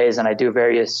 4 days, and I do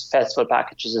various festival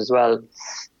packages as well.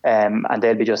 And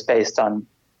they'll be just based on,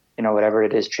 whatever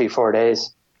it is, 3-4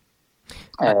 days.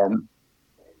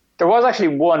 There was actually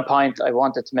one point I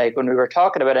wanted to make when we were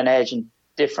talking about an edge and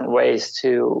different ways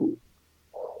to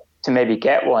maybe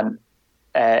get one.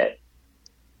 I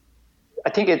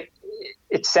think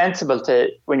it's sensible to,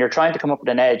 when you're trying to come up with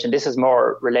an edge, and this is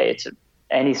more related to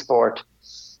any sport,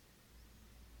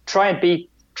 try and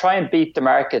beat the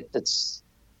market that's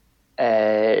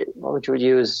what would you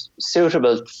use,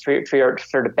 suitable for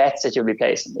the bets that you'll be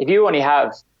placing. If you only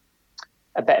have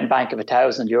a betting bank of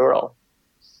 €1,000,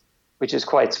 which is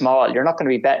quite small, you're not going to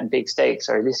be betting big stakes,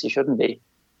 or at least you shouldn't be.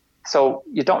 So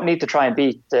you don't need to try and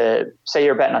beat say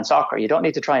you're betting on soccer, you don't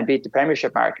need to try and beat the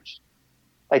Premiership market.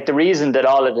 Like, the reason that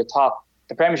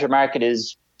the Premiership market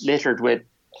is littered with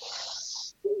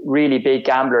really big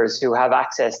gamblers who have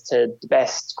access to the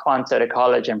best quants out of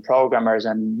college and programmers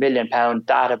and £1 million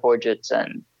data budgets,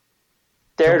 and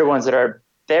they're the ones they're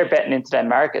betting into them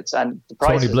markets, and the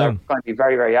prices are going to be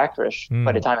very, very accurate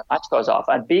by the time a match goes off,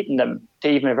 and beating them to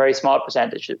even a very small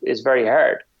percentage is very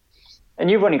hard. And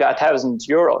you've only got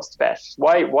 €1,000 to bet.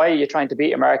 Why are you trying to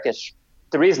beat a market?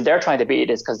 The reason they're trying to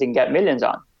beat it is because they can get millions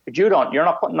on, but you're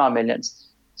not putting on millions.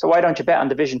 So why don't you bet on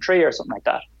Division 3 or something like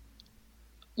that?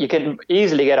 You can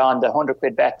easily get on the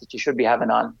 £100 bet that you should be having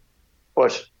on,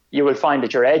 but you will find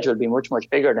that your edge will be much, much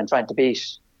bigger than trying to beat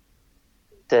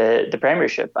the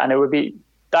Premiership. And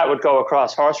that would go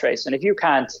across horse race. And if your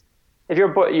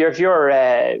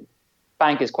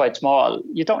bank is quite small,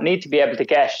 you don't need to be able to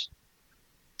get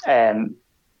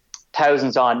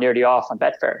thousands on nearly off on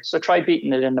Betfair. So try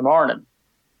beating it in the morning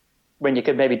when you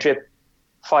could maybe drip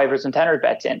fivers and tenner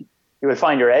bets in. You will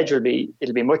find your edge it'll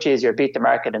be much easier to beat the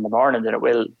market in the morning than it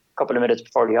will a couple of minutes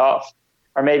before the off.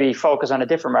 Or maybe focus on a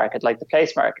different market, like the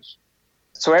place market.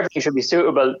 So everything should be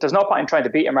suitable. There's no point in trying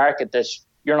to beat a market that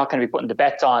you're not going to be putting the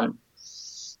bets on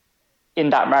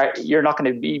in that market. You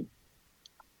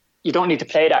don't need to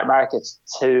play that market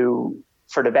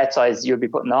for the bet size you'll be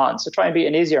putting on. So try and beat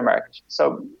an easier market.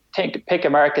 So pick a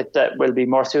market that will be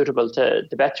more suitable to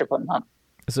the bets you're putting on.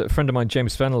 There's a friend of mine,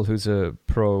 James Fennell, who's a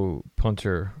pro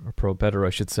punter, or pro bettor,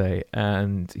 I should say,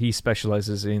 and he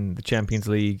specialises in the Champions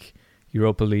League,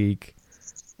 Europa League,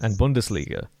 and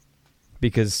Bundesliga,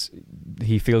 because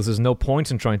he feels there's no point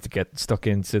in trying to get stuck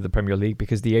into the Premier League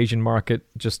because the Asian market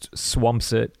just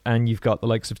swamps it, and you've got the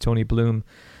likes of Tony Bloom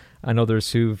and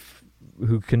others who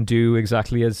can do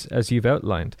exactly as you've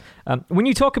outlined. When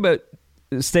you talk about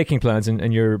staking plans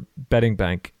and your betting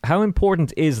bank, how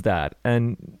important is that?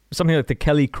 And something like the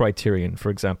Kelly criterion, for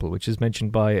example, which is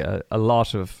mentioned by a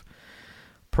lot of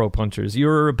pro punters.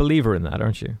 You're a believer in that,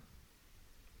 aren't you?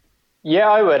 Yeah,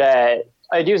 I would.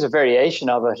 I'd use a variation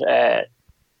of it.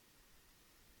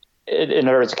 in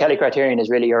other words, the Kelly criterion is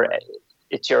really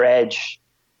it's your edge,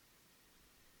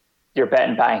 your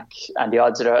betting bank, and the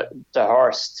odds of the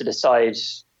horse to decide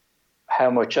how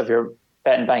much of your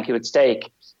betting bank you would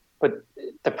stake. But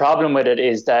the problem with it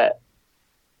is that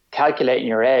calculating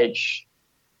your edge,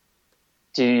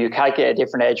 do you calculate a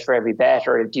different edge for every bet,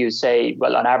 or do you say,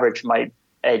 well, on average, my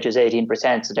edge is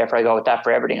 18%, so therefore I go with that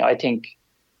for everything? I think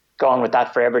going with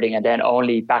that for everything and then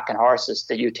only backing horses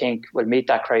that you think will meet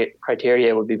that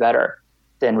criteria would be better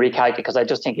than recalculate. Because I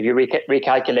just think if you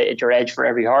recalculated your edge for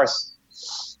every horse,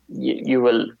 you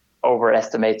will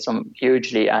overestimate some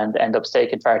hugely and end up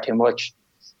staking far too much.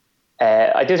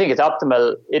 I do think it's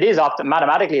optimal. It is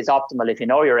mathematically, it's optimal if you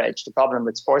know your edge. The problem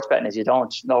with sports betting is you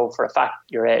don't know for a fact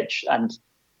your edge, and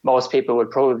most people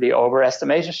would probably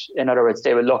overestimate it. In other words,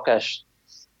 they will look at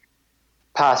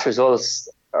past results,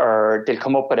 or they'll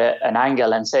come up with an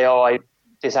angle and say,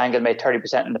 this angle made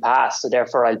 30% in the past, so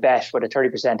therefore I'll bet with a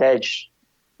 30% edge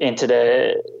into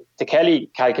the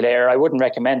Kelly calculator. I wouldn't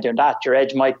recommend doing that. Your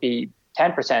edge might be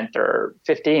 10% or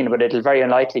 15%, but it'll very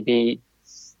unlikely be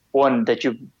one that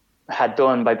you had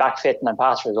done by backfitting and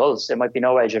past results. There might be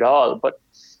no edge at all. But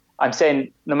I'm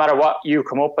saying no matter what you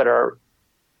come up with, or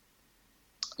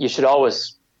you should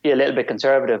always be a little bit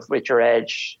conservative with your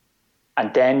edge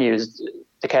and then use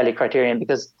the Kelly criterion,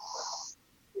 because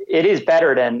it is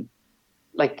better than,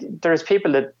 like, there's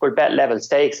people that will bet level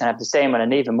stakes and have the same on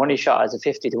an even money shot as a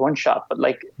 50-1 shot. But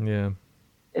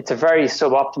it's a very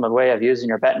suboptimal way of using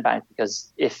your betting bank,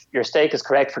 because if your stake is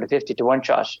correct for the 50-1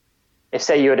 shot, if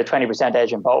say you had a 20%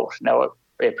 edge in both, now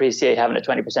I appreciate having a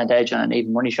 20% edge on an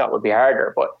even money shot would be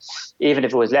harder, but even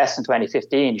if it was less than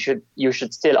 2015, you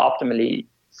should still optimally,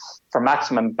 for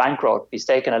maximum bank growth, be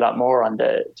staking a lot more on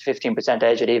the 15%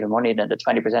 edge at even money than the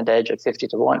 20% edge at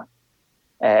 50-1.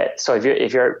 So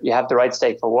if you have the right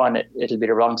stake for one, it'll be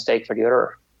the wrong stake for the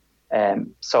other.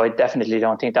 So I definitely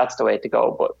don't think that's the way to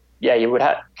go. But yeah, you would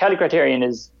have Kelly criterion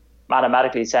is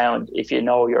mathematically sound if you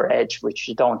know your edge, which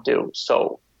you don't do.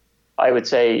 So I would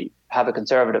say have a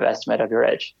conservative estimate of your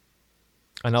edge.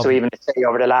 So even if, say,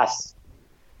 over the last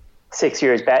 6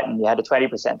 years betting, you had a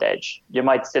 20% edge, you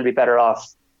might still be better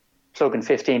off plugging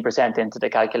 15% into the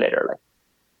calculator.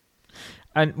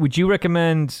 And would you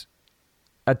recommend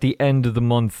at the end of the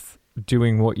month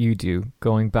doing what you do,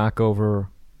 going back over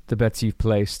the bets you've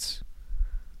placed,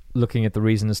 looking at the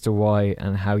reason as to why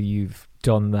and how you've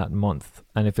done that month?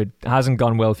 And if it hasn't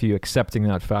gone well for you, accepting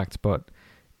that fact, but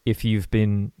if you've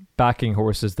been backing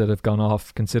horses that have gone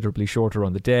off considerably shorter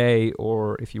on the day,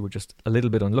 or if you were just a little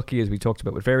bit unlucky, as we talked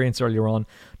about with variance earlier on,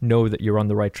 know that you're on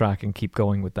the right track and keep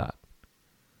going with that.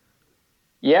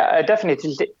 Yeah, I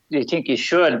definitely think you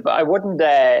should, but I wouldn't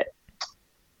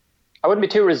be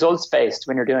too results based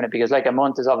when you're doing it, because like a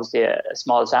month is obviously a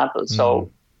small sample.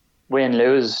 So win,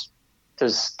 lose,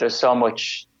 there's so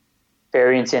much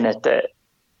variance in it that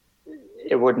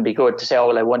it wouldn't be good to say, oh,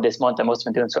 well, I won this month, I must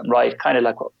have been doing something right. Kind of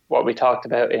like what we talked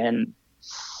about in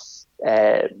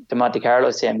the Monte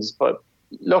Carlo sims. But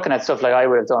looking at stuff like I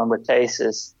would have done with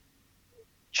places,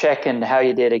 checking how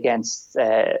you did against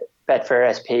Betfair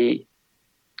SP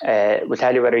will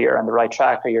tell you whether you're on the right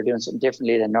track or you're doing something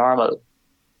differently than normal.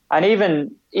 And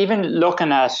even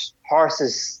looking at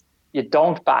horses you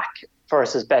don't back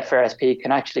versus Betfair SP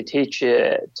can actually teach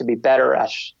you to be better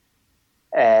at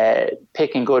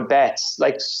picking good bets.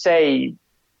 Like, say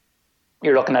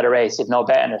you're looking at a race, you've no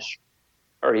bet in it,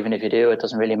 or even if you do, it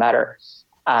doesn't really matter,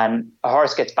 and a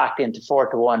horse gets backed into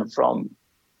 4-1 from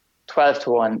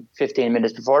 12-1 15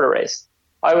 minutes before the race.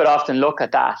 I would often look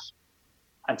at that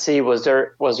and see, was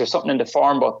there something in the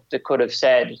form book that could have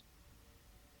said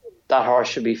that horse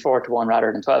should be 4-1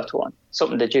 rather than 12-1?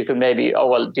 Something that you could maybe,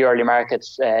 the early market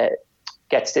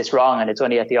gets this wrong and it's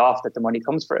only at the off that the money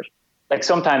comes for it. Like,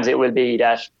 sometimes it will be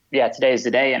that, today's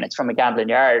the day and it's from a gambling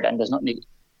yard and there's nothing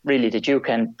really that you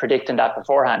can predict in that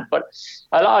beforehand. But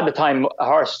a lot of the time, a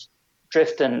horse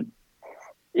drifting,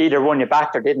 either one you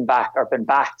backed or didn't back or been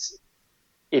backed,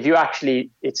 if you actually,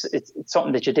 it's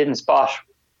something that you didn't spot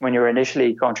when you were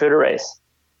initially going through the race,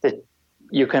 that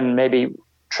you can maybe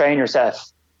train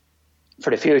yourself for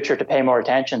the future to pay more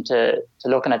attention to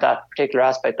looking at that particular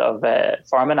aspect of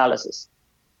form analysis.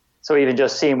 So even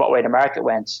just seeing what way the market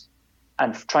went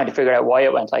and trying to figure out why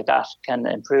it went like that can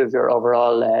improve your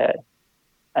overall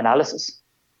analysis.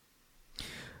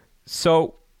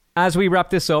 So as we wrap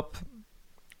this up,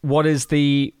 what is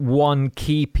the one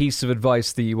key piece of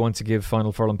advice that you want to give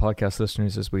Final Furlong podcast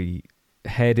listeners as we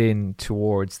head in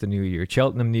towards the new year?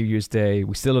 Cheltenham New Year's Day,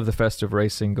 we still have the festive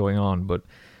racing going on, but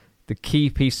the key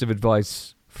piece of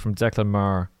advice from Declan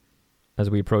Meagher as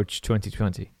we approach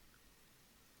 2020?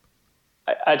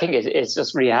 I think it's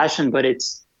just rehashing, but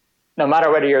it's no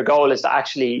matter whether your goal is to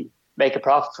actually make a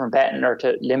profit from betting or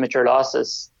to limit your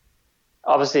losses,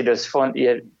 obviously there's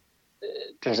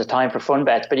a time for fun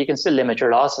bets, but you can still limit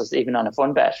your losses even on a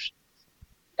fun bet.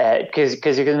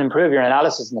 Because you can improve your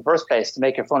analysis in the first place to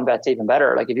make your fun bets even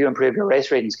better. Like if you improve your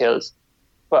race reading skills.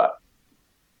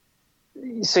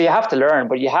 So you have to learn,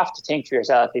 but you have to think for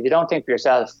yourself. If you don't think for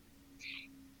yourself,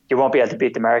 you won't be able to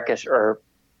beat the market or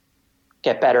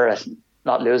get better at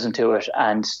not losing to it.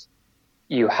 And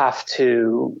you have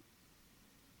to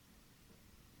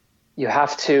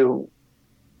know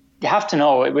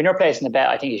when you're placing a bet.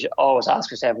 I think you should always ask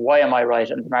yourself, why am I right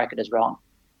and the market is wrong?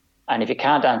 And if you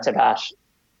can't answer that,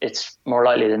 it's more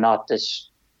likely than not that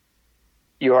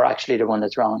you're actually the one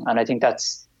that's wrong. And I think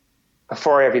that's,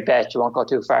 before every bet, you won't go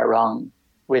too far wrong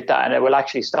with that. And it will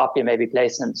actually stop you maybe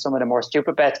placing some of the more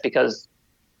stupid bets, because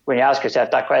when you ask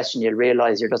yourself that question, you'll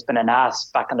realize you're just been an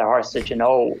ass back on the horse that you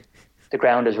know the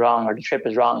ground is wrong or the trip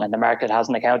is wrong and the market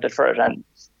hasn't accounted for it. And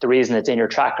the reason it's in your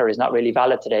tracker is not really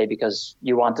valid today because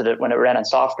you wanted it when it ran on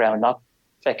soft ground, not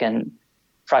fucking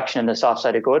fraction in the soft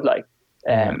side of good.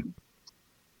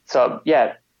 So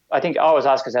yeah, I think always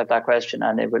ask yourself that question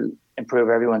and it will improve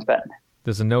everyone's betting.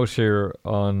 There's a note here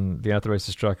on the At the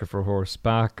Races tracker for a horse: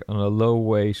 back on a low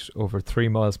weight over 3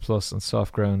 miles plus on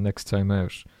soft ground next time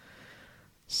out.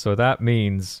 So that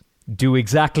means do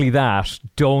exactly that.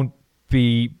 Don't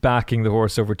be backing the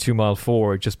horse over 2 mile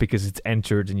forward just because it's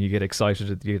entered and you get excited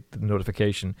at the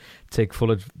notification. Take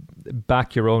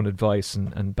back your own advice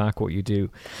and back what you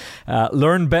do.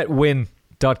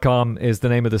 LearnBetWin.com is the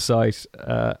name of the site.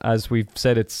 As we've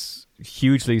said, it's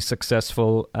hugely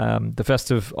successful. The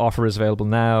festive offer is available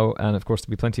now, and of course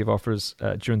there'll be plenty of offers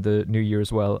during the new year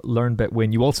as well. Learn Bet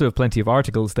Win. You also have plenty of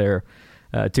articles there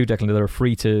too, Declan, that are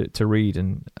free to read,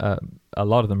 and a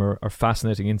lot of them are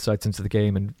fascinating insights into the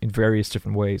game in various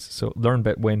different ways. So Learn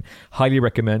Bet Win, highly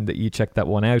recommend that you check that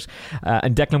one out.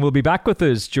 And Declan will be back with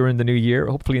us during the new year,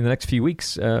 hopefully in the next few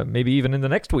weeks, maybe even in the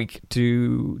next week,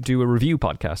 to do a review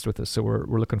podcast with us. So we're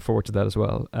looking forward to that as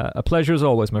well. A pleasure as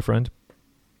always, my friend.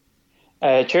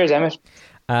 Cheers, Emmett.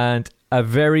 And a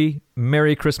very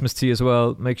Merry Christmas to you as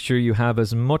well. Make sure you have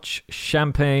as much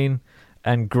champagne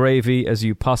and gravy as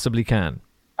you possibly can.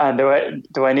 And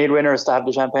do I need winners to have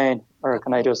the champagne, or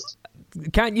can I just...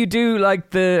 Can't you do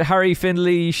like the Harry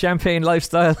Findlay champagne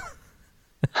lifestyle?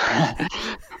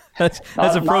 that's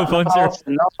a pro punter.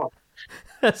 No.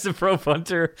 That's a pro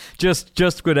punter.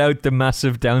 Just without the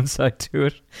massive downside to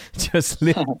it. Just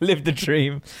live the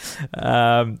dream.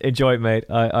 Enjoy it, mate.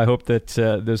 I hope that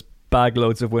there's bag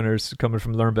loads of winners coming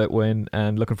from Learn Bet Win,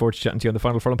 and looking forward to chatting to you on the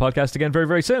Final Furlong podcast again very,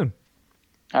 very soon.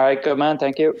 All right, good man.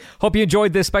 Thank you. Hope you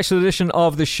enjoyed this special edition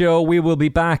of the show. We will be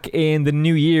back in the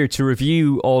new year to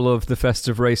review all of the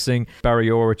festive racing. Barry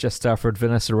Orr, Jess Stafford,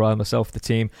 Vanessa Ryle, myself, the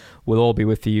team will all be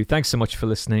with you. Thanks so much for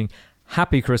listening.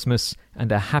 Happy Christmas and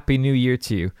a happy new year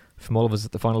to you from all of us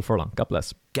at the Final Furlong. God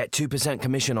bless. Get 2%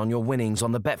 commission on your winnings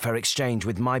on the Betfair exchange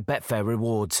with My Betfair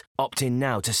Rewards. Opt in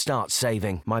now to start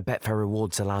saving. My Betfair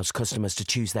Rewards allows customers to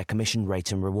choose their commission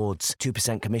rate and rewards.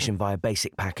 2% commission via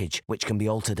basic package, which can be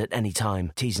altered at any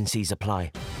time. T's and C's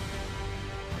apply.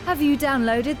 Have you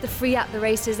downloaded the free At the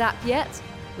Races app yet?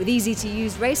 With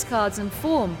easy-to-use race cards and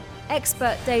form,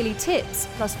 expert daily tips,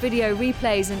 plus video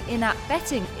replays and in-app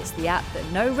betting, it's the app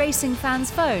that no racing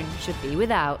fan's phone should be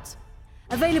without.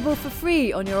 Available for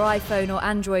free on your iPhone or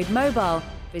Android mobile.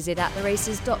 Visit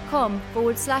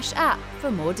attheraces.com/app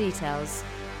for more details.